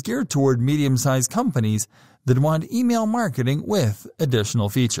 and is geared toward medium-sized companies that want email marketing with additional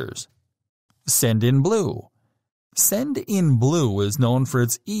features. Sendinblue. Sendinblue is known for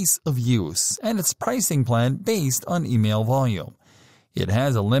its ease of use and its pricing plan based on email volume. It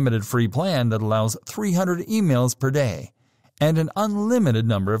has a limited free plan that allows 300 emails per day and an unlimited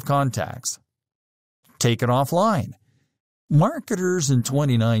number of contacts. Take it offline. Marketers in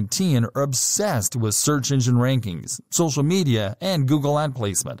 2019 are obsessed with search engine rankings, social media, and Google ad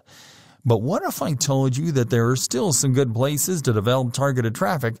placement. But what if I told you that there are still some good places to develop targeted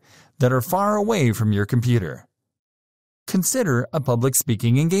traffic that are far away from your computer? Consider a public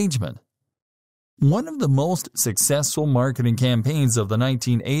speaking engagement. One of the most successful marketing campaigns of the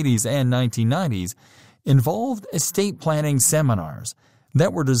 1980s and 1990s involved estate planning seminars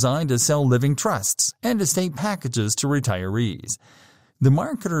that were designed to sell living trusts and estate packages to retirees. The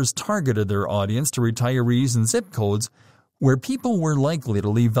marketers targeted their audience to retirees in zip codes where people were likely to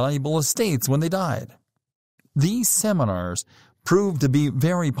leave valuable estates when they died. These seminars proved to be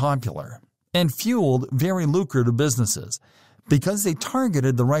very popular and fueled very lucrative businesses because they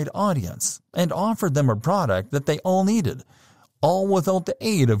targeted the right audience and offered them a product that they all needed, all without the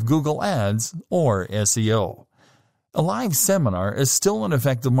aid of Google Ads or SEO. A live seminar is still an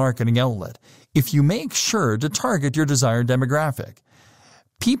effective marketing outlet if you make sure to target your desired demographic.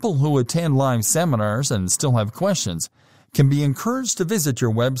 People who attend live seminars and still have questions can be encouraged to visit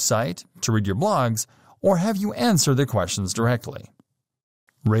your website, to read your blogs, or have you answer their questions directly.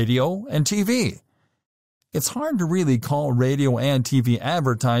 Radio and TV. It's hard to really call radio and TV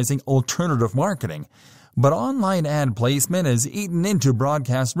advertising alternative marketing, but online ad placement has eaten into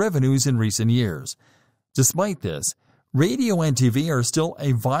broadcast revenues in recent years. Despite this, radio and TV are still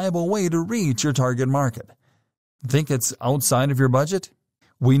a viable way to reach your target market. Think it's outside of your budget?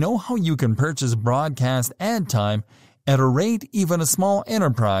 We know how you can purchase broadcast ad time at a rate even a small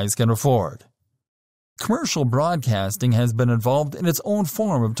enterprise can afford. Commercial broadcasting has been involved in its own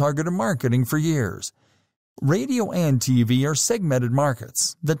form of targeted marketing for years. Radio and TV are segmented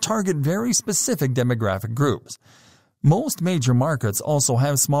markets that target very specific demographic groups. Most major markets also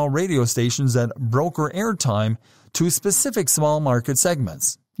have small radio stations that broker airtime to specific small market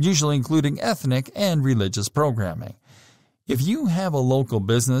segments, usually including ethnic and religious programming. If you have a local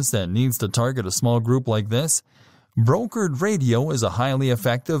business that needs to target a small group like this, brokered radio is a highly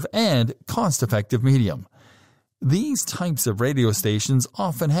effective and cost-effective medium. These types of radio stations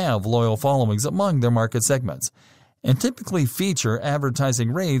often have loyal followings among their market segments and typically feature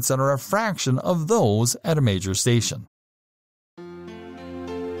advertising rates that are a fraction of those at a major station.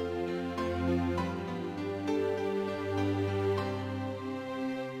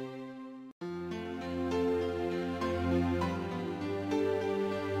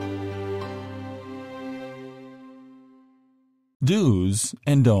 Do's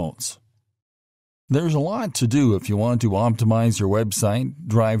and don'ts. There's a lot to do if you want to optimize your website,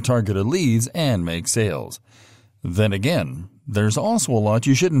 drive targeted leads, and make sales. Then again, there's also a lot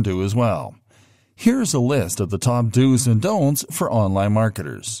you shouldn't do as well. Here's a list of the top do's and don'ts for online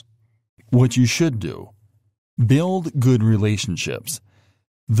marketers. What you should do. Build good relationships.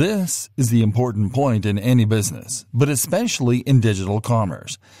 This is the important point in any business, but especially in digital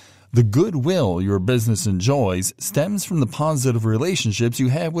commerce. The goodwill your business enjoys stems from the positive relationships you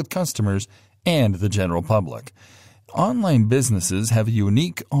have with customers and the general public. Online businesses have a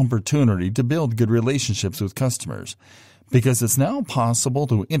unique opportunity to build good relationships with customers because it's now possible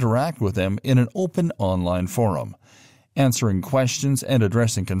to interact with them in an open online forum. Answering questions and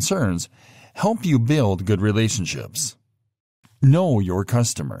addressing concerns help you build good relationships. Know your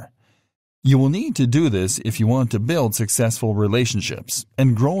customer. You will need to do this if you want to build successful relationships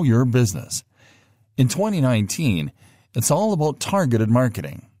and grow your business. In 2019, it's all about targeted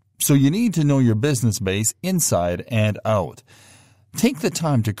marketing. So you need to know your business base inside and out. Take the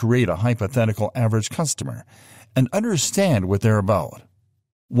time to create a hypothetical average customer and understand what they're about.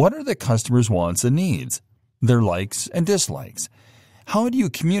 What are the customer's wants and needs? Their likes and dislikes? How do you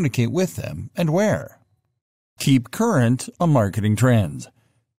communicate with them and where? Keep current on marketing trends.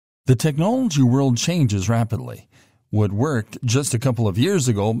 The technology world changes rapidly. What worked just a couple of years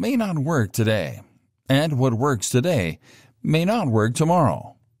ago may not work today. And what works today may not work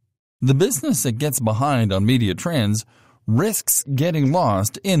tomorrow. The business that gets behind on media trends risks getting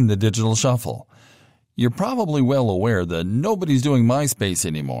lost in the digital shuffle. You're probably well aware that nobody's doing MySpace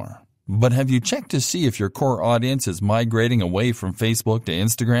anymore. But have you checked to see if your core audience is migrating away from Facebook to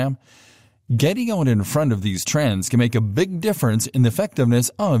Instagram? Getting out in front of these trends can make a big difference in the effectiveness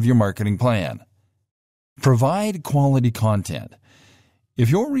of your marketing plan. Provide quality content. If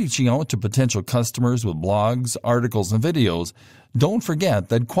you're reaching out to potential customers with blogs, articles, and videos, don't forget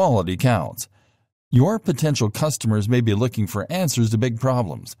that quality counts. Your potential customers may be looking for answers to big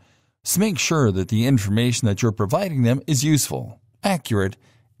problems, so make sure that the information that you're providing them is useful, accurate,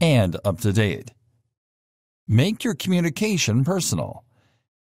 and up to date. Make your communication personal.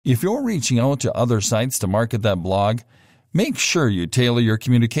 If you're reaching out to other sites to market that blog, make sure you tailor your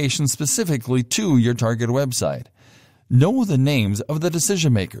communication specifically to your target website. Know the names of the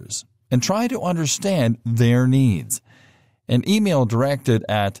decision makers and try to understand their needs. An email directed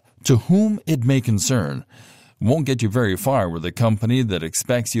at "to whom it may concern" won't get you very far with a company that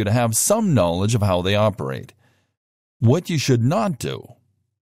expects you to have some knowledge of how they operate. What you should not do: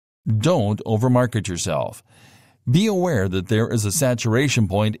 don't overmarket yourself. Be aware that there is a saturation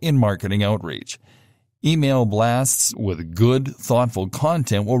point in marketing outreach. Email blasts with good, thoughtful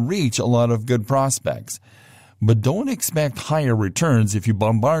content will reach a lot of good prospects. But don't expect higher returns if you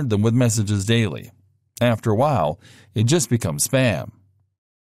bombard them with messages daily. After a while, it just becomes spam.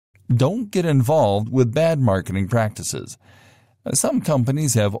 Don't get involved with bad marketing practices. Some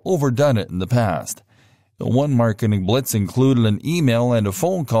companies have overdone it in the past. One marketing blitz included an email and a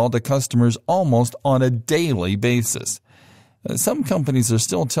phone call to customers almost on a daily basis. Some companies are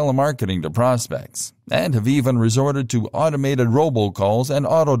still telemarketing to prospects and have even resorted to automated robocalls and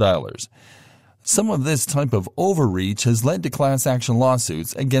autodialers. Some of this type of overreach has led to class action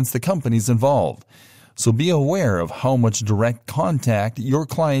lawsuits against the companies involved, so be aware of how much direct contact your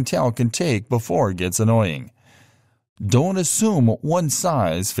clientele can take before it gets annoying. Don't assume one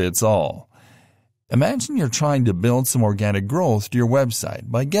size fits all. Imagine you're trying to build some organic growth to your website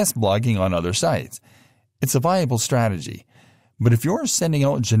by guest blogging on other sites. It's a viable strategy, but if you're sending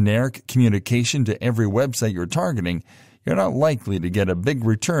out generic communication to every website you're targeting, you're not likely to get a big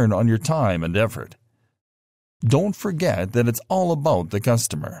return on your time and effort. Don't forget that it's all about the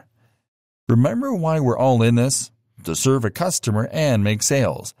customer. Remember why we're all in this? To serve a customer and make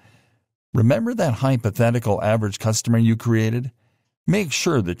sales. Remember that hypothetical average customer you created? Make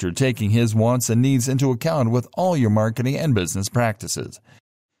sure that you're taking his wants and needs into account with all your marketing and business practices.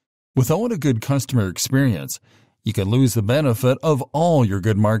 Without a good customer experience, you can lose the benefit of all your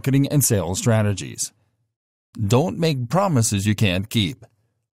good marketing and sales strategies. Don't make promises you can't keep.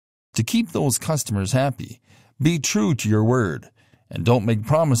 To keep those customers happy, be true to your word, and don't make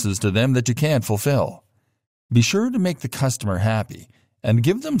promises to them that you can't fulfill. Be sure to make the customer happy and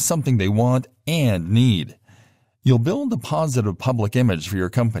give them something they want and need. You'll build a positive public image for your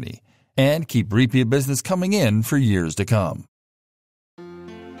company and keep repeat business coming in for years to come.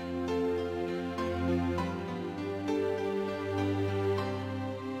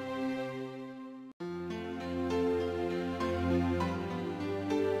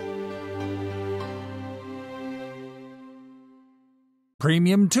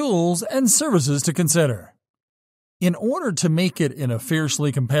 Premium tools and services to consider. In order to make it in a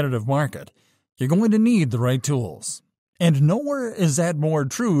fiercely competitive market, you're going to need the right tools. And nowhere is that more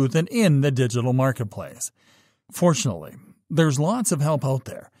true than in the digital marketplace. Fortunately, there's lots of help out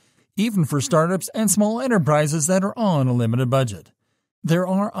there, even for startups and small enterprises that are on a limited budget. There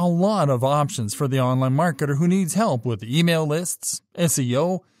are a lot of options for the online marketer who needs help with email lists,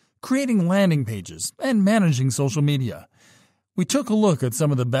 SEO, creating landing pages, and managing social media. We took a look at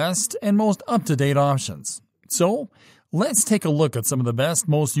some of the best and most up-to-date options. So, let's take a look at some of the best,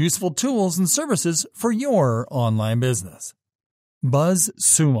 most useful tools and services for your online business.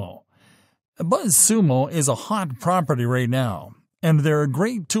 BuzzSumo. BuzzSumo is a hot property right now, and they're a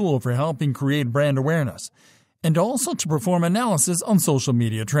great tool for helping create brand awareness and also to perform analysis on social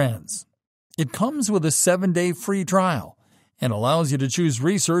media trends. It comes with a 7-day free trial and allows you to choose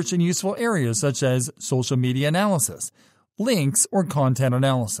research in useful areas such as social media analysis, links, or content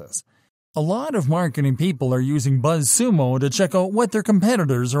analysis. A lot of marketing people are using BuzzSumo to check out what their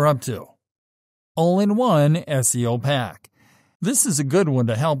competitors are up to. All-in-one SEO Pack. This is a good one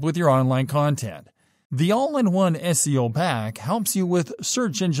to help with your online content. The All-in-one SEO Pack helps you with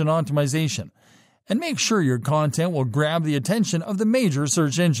search engine optimization and makes sure your content will grab the attention of the major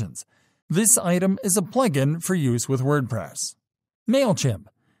search engines. This item is a plugin for use with WordPress. MailChimp.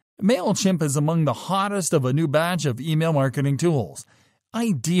 MailChimp is among the hottest of a new batch of email marketing tools,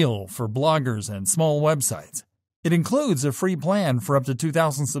 ideal for bloggers and small websites. It includes a free plan for up to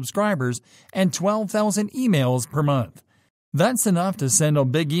 2,000 subscribers and 12,000 emails per month. That's enough to send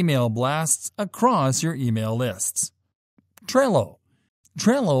out big email blasts across your email lists. Trello.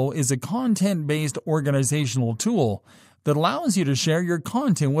 Trello is a content-based organizational tool that allows you to share your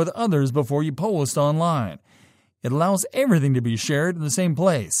content with others before you post online. It allows everything to be shared in the same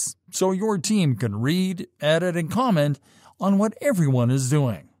place, so your team can read, edit, and comment on what everyone is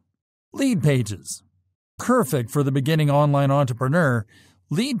doing. Lead Pages. Perfect for the beginning online entrepreneur,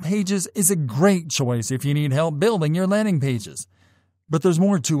 Lead Pages is a great choice if you need help building your landing pages. But there's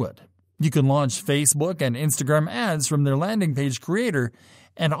more to it. You can launch Facebook and Instagram ads from their landing page creator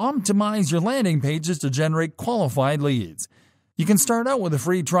and optimize your landing pages to generate qualified leads. You can start out with a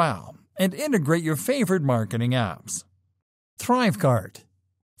free trial and integrate your favorite marketing apps. ThriveCart.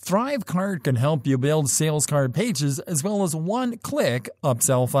 ThriveCart can help you build sales card pages as well as one-click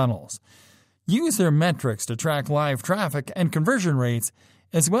upsell funnels. Use their metrics to track live traffic and conversion rates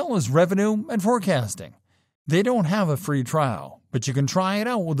as well as revenue and forecasting. They don't have a free trial, but you can try it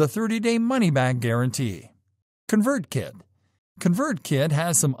out with a 30-day money-back guarantee. ConvertKit. ConvertKit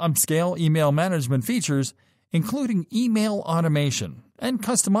has some upscale email management features, including email automation and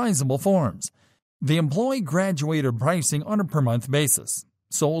customizable forms. They employ graduated pricing on a per-month basis,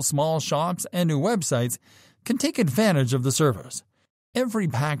 so small shops and new websites can take advantage of the service. Every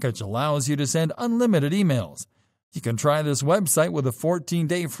package allows you to send unlimited emails. You can try this website with a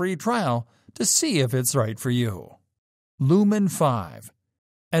 14-day free trial to see if it's right for you. Lumen5.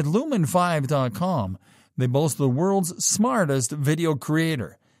 At Lumen5.com, they boast the world's smartest video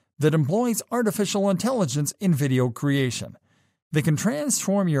creator that employs artificial intelligence in video creation. They can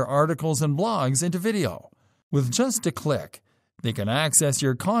transform your articles and blogs into video. With just a click, they can access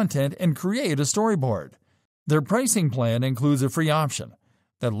your content and create a storyboard. Their pricing plan includes a free option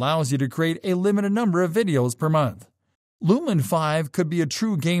that allows you to create a limited number of videos per month. Lumen 5 could be a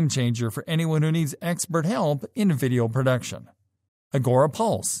true game changer for anyone who needs expert help in video production.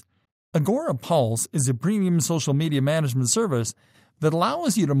 Agorapulse. Agorapulse is a premium social media management service that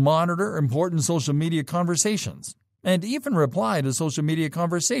allows you to monitor important social media conversations and even reply to social media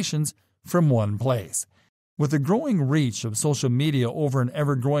conversations from one place. With the growing reach of social media over an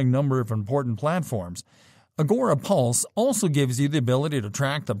ever-growing number of important platforms, Agorapulse also gives you the ability to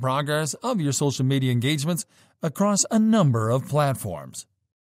track the progress of your social media engagements across a number of platforms.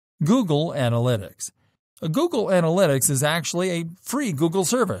 Google Analytics. Google Analytics is actually a free Google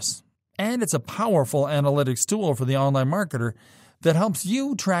service, and it's a powerful analytics tool for the online marketer that helps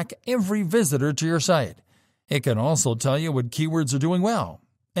you track every visitor to your site. It can also tell you what keywords are doing well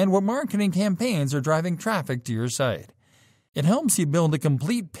and what marketing campaigns are driving traffic to your site. It helps you build a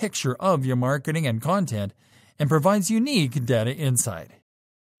complete picture of your marketing and content and provides unique data insight.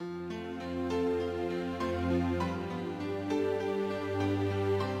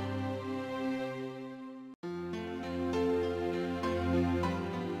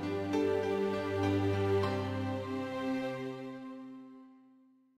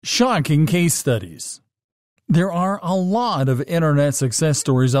 Shocking case studies. There are a lot of internet success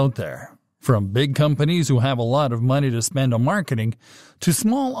stories out there, from big companies who have a lot of money to spend on marketing to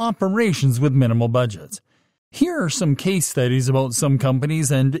small operations with minimal budgets. Here are some case studies about some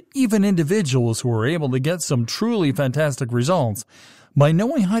companies and even individuals who are able to get some truly fantastic results by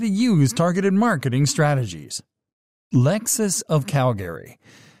knowing how to use targeted marketing strategies. Lexus of Calgary.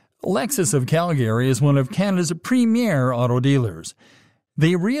 Lexus of Calgary is one of Canada's premier auto dealers.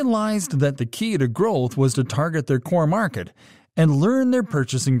 They realized that the key to growth was to target their core market and learn their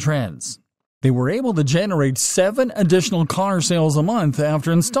purchasing trends. They were able to generate 7 additional car sales a month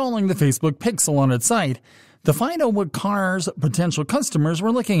after installing the Facebook Pixel on its site to find out what cars potential customers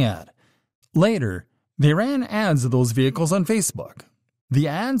were looking at. Later, they ran ads of those vehicles on Facebook. The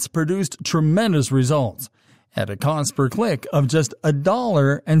ads produced tremendous results at a cost per click of just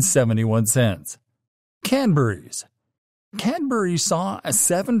 $1.71. Cadbury's. Cadbury saw a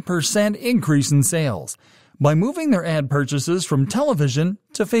 7% increase in sales by moving their ad purchases from television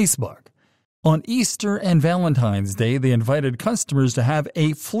to Facebook. On Easter and Valentine's Day, they invited customers to have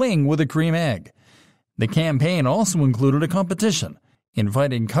a fling with a cream egg. The campaign also included a competition,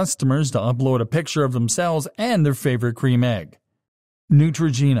 inviting customers to upload a picture of themselves and their favorite cream egg.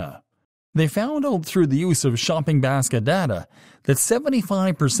 Neutrogena. They found out through the use of shopping basket data that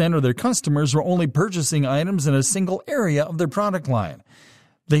 75% of their customers were only purchasing items in a single area of their product line.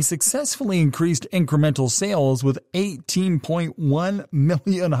 They successfully increased incremental sales with 18.1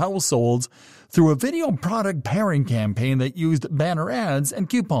 million households through a video product pairing campaign that used banner ads and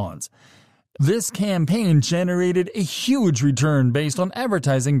coupons. This campaign generated a huge return based on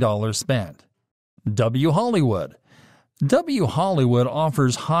advertising dollars spent. W. Hollywood. W Hollywood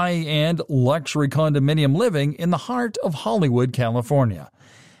offers high-end luxury condominium living in the heart of Hollywood, California.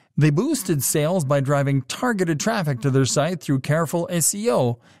 They boosted sales by driving targeted traffic to their site through careful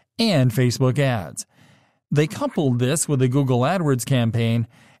SEO and Facebook ads. They coupled this with a Google AdWords campaign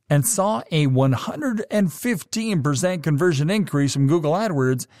and saw a 115% conversion increase from Google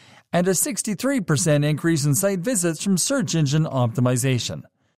AdWords and a 63% increase in site visits from search engine optimization.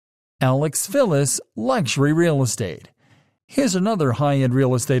 Alex Phillis Luxury Real Estate. Here's another high-end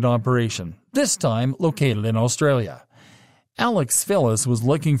real estate operation, this time located in Australia. Alex Phillis was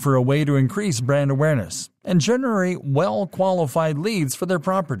looking for a way to increase brand awareness and generate well-qualified leads for their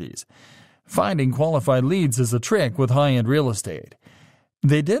properties. Finding qualified leads is a trick with high-end real estate.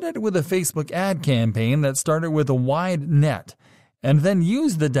 They did it with a Facebook ad campaign that started with a wide net and then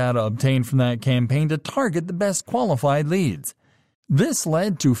used the data obtained from that campaign to target the best qualified leads. This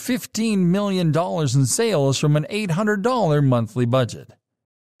led to $15 million in sales from an $800 monthly budget.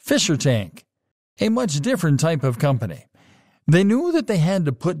 Fisher Tank, a much different type of company. They knew that they had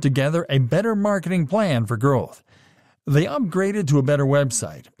to put together a better marketing plan for growth. They upgraded to a better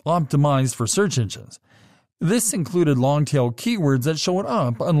website, optimized for search engines. This included long-tail keywords that showed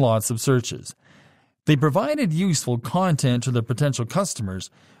up on lots of searches. They provided useful content to their potential customers,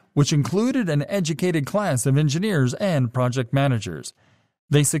 which included an educated class of engineers and project managers.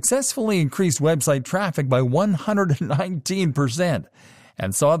 They successfully increased website traffic by 119%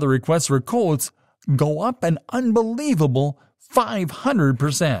 and saw the requests for quotes go up an unbelievable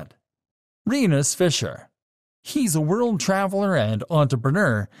 500%. Renus Fisher. He's a world traveler and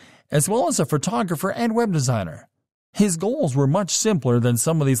entrepreneur, as well as a photographer and web designer. His goals were much simpler than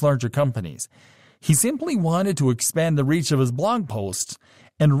some of these larger companies. He simply wanted to expand the reach of his blog posts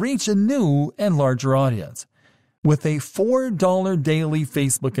and reach a new and larger audience. With a $4 daily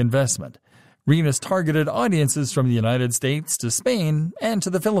Facebook investment, Renus targeted audiences from the United States to Spain and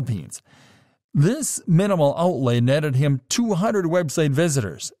to the Philippines. This minimal outlay netted him 200 website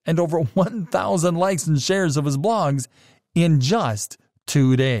visitors and over 1,000 likes and shares of his blogs in just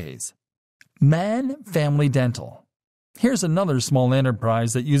 2 days. Man Family Dental. Here's another small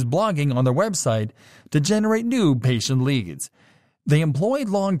enterprise that used blogging on their website to generate new patient leads. They employed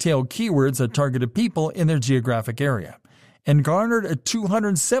long-tail keywords that targeted people in their geographic area and garnered a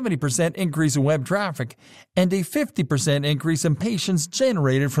 270% increase in web traffic and a 50% increase in patients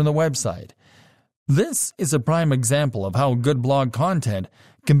generated from the website. This is a prime example of how good blog content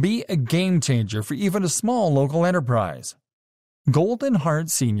can be a game changer for even a small local enterprise. Golden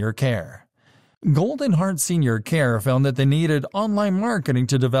Heart Senior Care. Golden Heart Senior Care found that they needed online marketing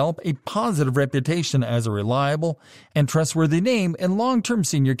to develop a positive reputation as a reliable and trustworthy name in long-term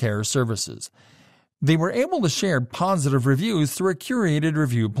senior care services. They were able to share positive reviews through a curated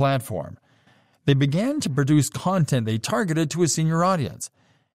review platform. They began to produce content they targeted to a senior audience,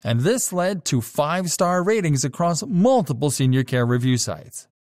 and this led to 5-star ratings across multiple senior care review sites.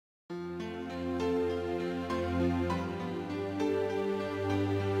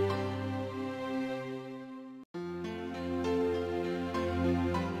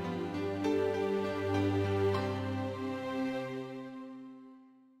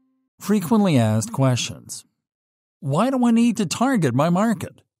 Frequently asked questions. Why do I need to target my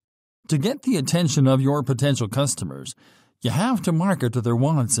market? To get the attention of your potential customers, you have to market to their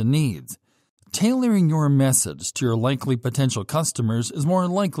wants and needs. Tailoring your message to your likely potential customers is more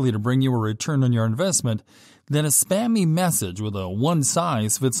likely to bring you a return on your investment than a spammy message with a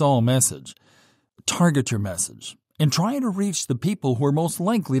one-size-fits-all message. Target your message and try to reach the people who are most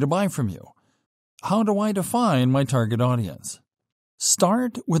likely to buy from you. How do I define my target audience?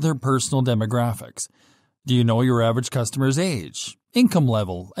 Start with their personal demographics. Do you know your average customer's age, income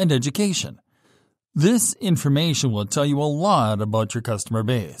level, and education? This information will tell you a lot about your customer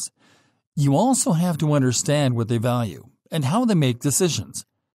base. You also have to understand what they value and how they make decisions.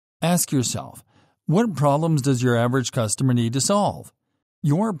 Ask yourself, what problems does your average customer need to solve?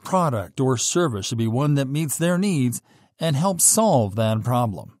 Your product or service should be one that meets their needs and helps solve that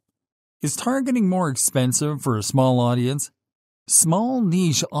problem. Is targeting more expensive for a small audience? Small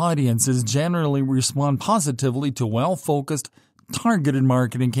niche audiences generally respond positively to well-focused, targeted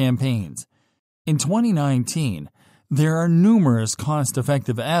marketing campaigns. In 2019, there are numerous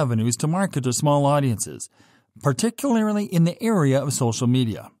cost-effective avenues to market to small audiences, particularly in the area of social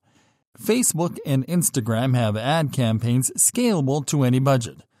media. Facebook and Instagram have ad campaigns scalable to any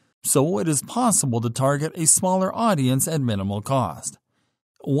budget, so it is possible to target a smaller audience at minimal cost.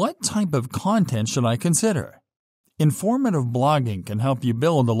 What type of content should I consider? Informative blogging can help you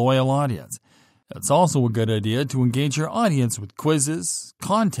build a loyal audience. It's also a good idea to engage your audience with quizzes,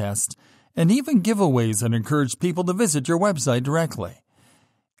 contests, and even giveaways that encourage people to visit your website directly.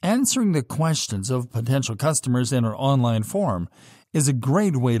 Answering the questions of potential customers in our online forum is a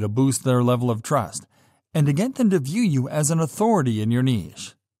great way to boost their level of trust and to get them to view you as an authority in your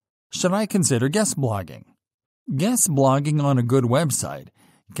niche. Should I consider guest blogging? Guest blogging on a good website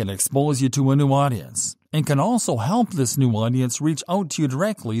can expose you to a new audience and can also help this new audience reach out to you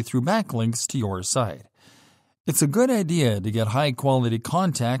directly through backlinks to your site. It's a good idea to get high-quality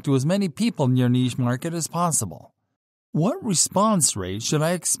contact to as many people in your niche market as possible. What response rate should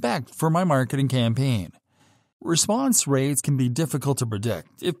I expect for my marketing campaign? Response rates can be difficult to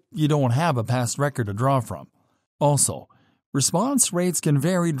predict if you don't have a past record to draw from. Also, response rates can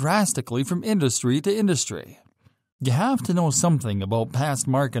vary drastically from industry to industry. You have to know something about past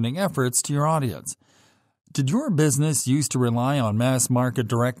marketing efforts to your audience. Did your business used to rely on mass market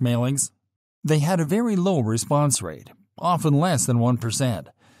direct mailings? They had a very low response rate, often less than 1%.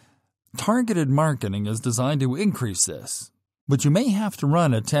 Targeted marketing is designed to increase this, but you may have to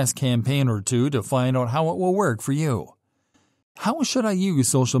run a test campaign or two to find out how it will work for you. How should I use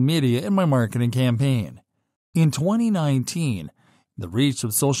social media in my marketing campaign? In 2019, the reach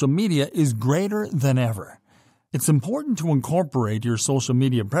of social media is greater than ever. It's important to incorporate your social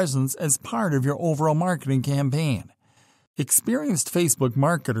media presence as part of your overall marketing campaign. Experienced Facebook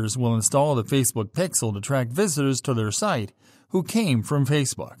marketers will install the Facebook Pixel to track visitors to their site who came from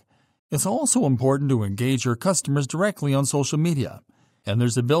Facebook. It's also important to engage your customers directly on social media, and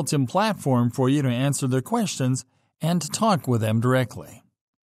there's a built-in platform for you to answer their questions and to talk with them directly.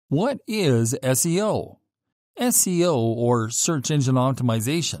 What is SEO? SEO, or search engine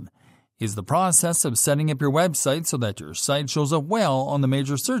optimization, is the process of setting up your website so that your site shows up well on the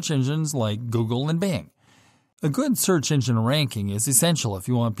major search engines like Google and Bing. A good search engine ranking is essential if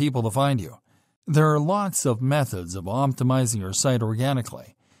you want people to find you. There are lots of methods of optimizing your site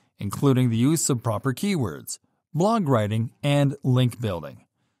organically, including the use of proper keywords, blog writing, and link building.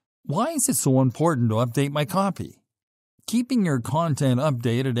 Why is it so important to update my copy? Keeping your content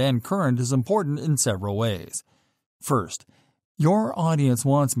updated and current is important in several ways. First, your audience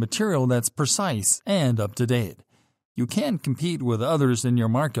wants material that's precise and up-to-date. You can't compete with others in your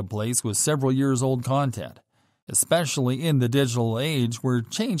marketplace with several years old content, especially in the digital age where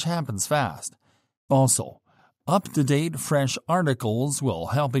change happens fast. Also, up-to-date, fresh articles will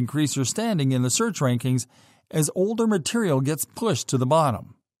help increase your standing in the search rankings as older material gets pushed to the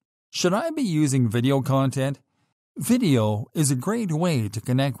bottom. Should I be using video content? Video is a great way to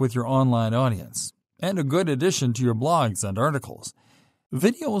connect with your online audience, and a good addition to your blogs and articles.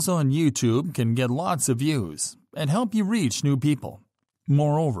 Videos on YouTube can get lots of views and help you reach new people.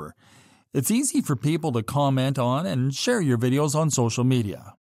 Moreover, it's easy for people to comment on and share your videos on social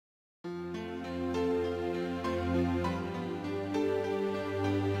media.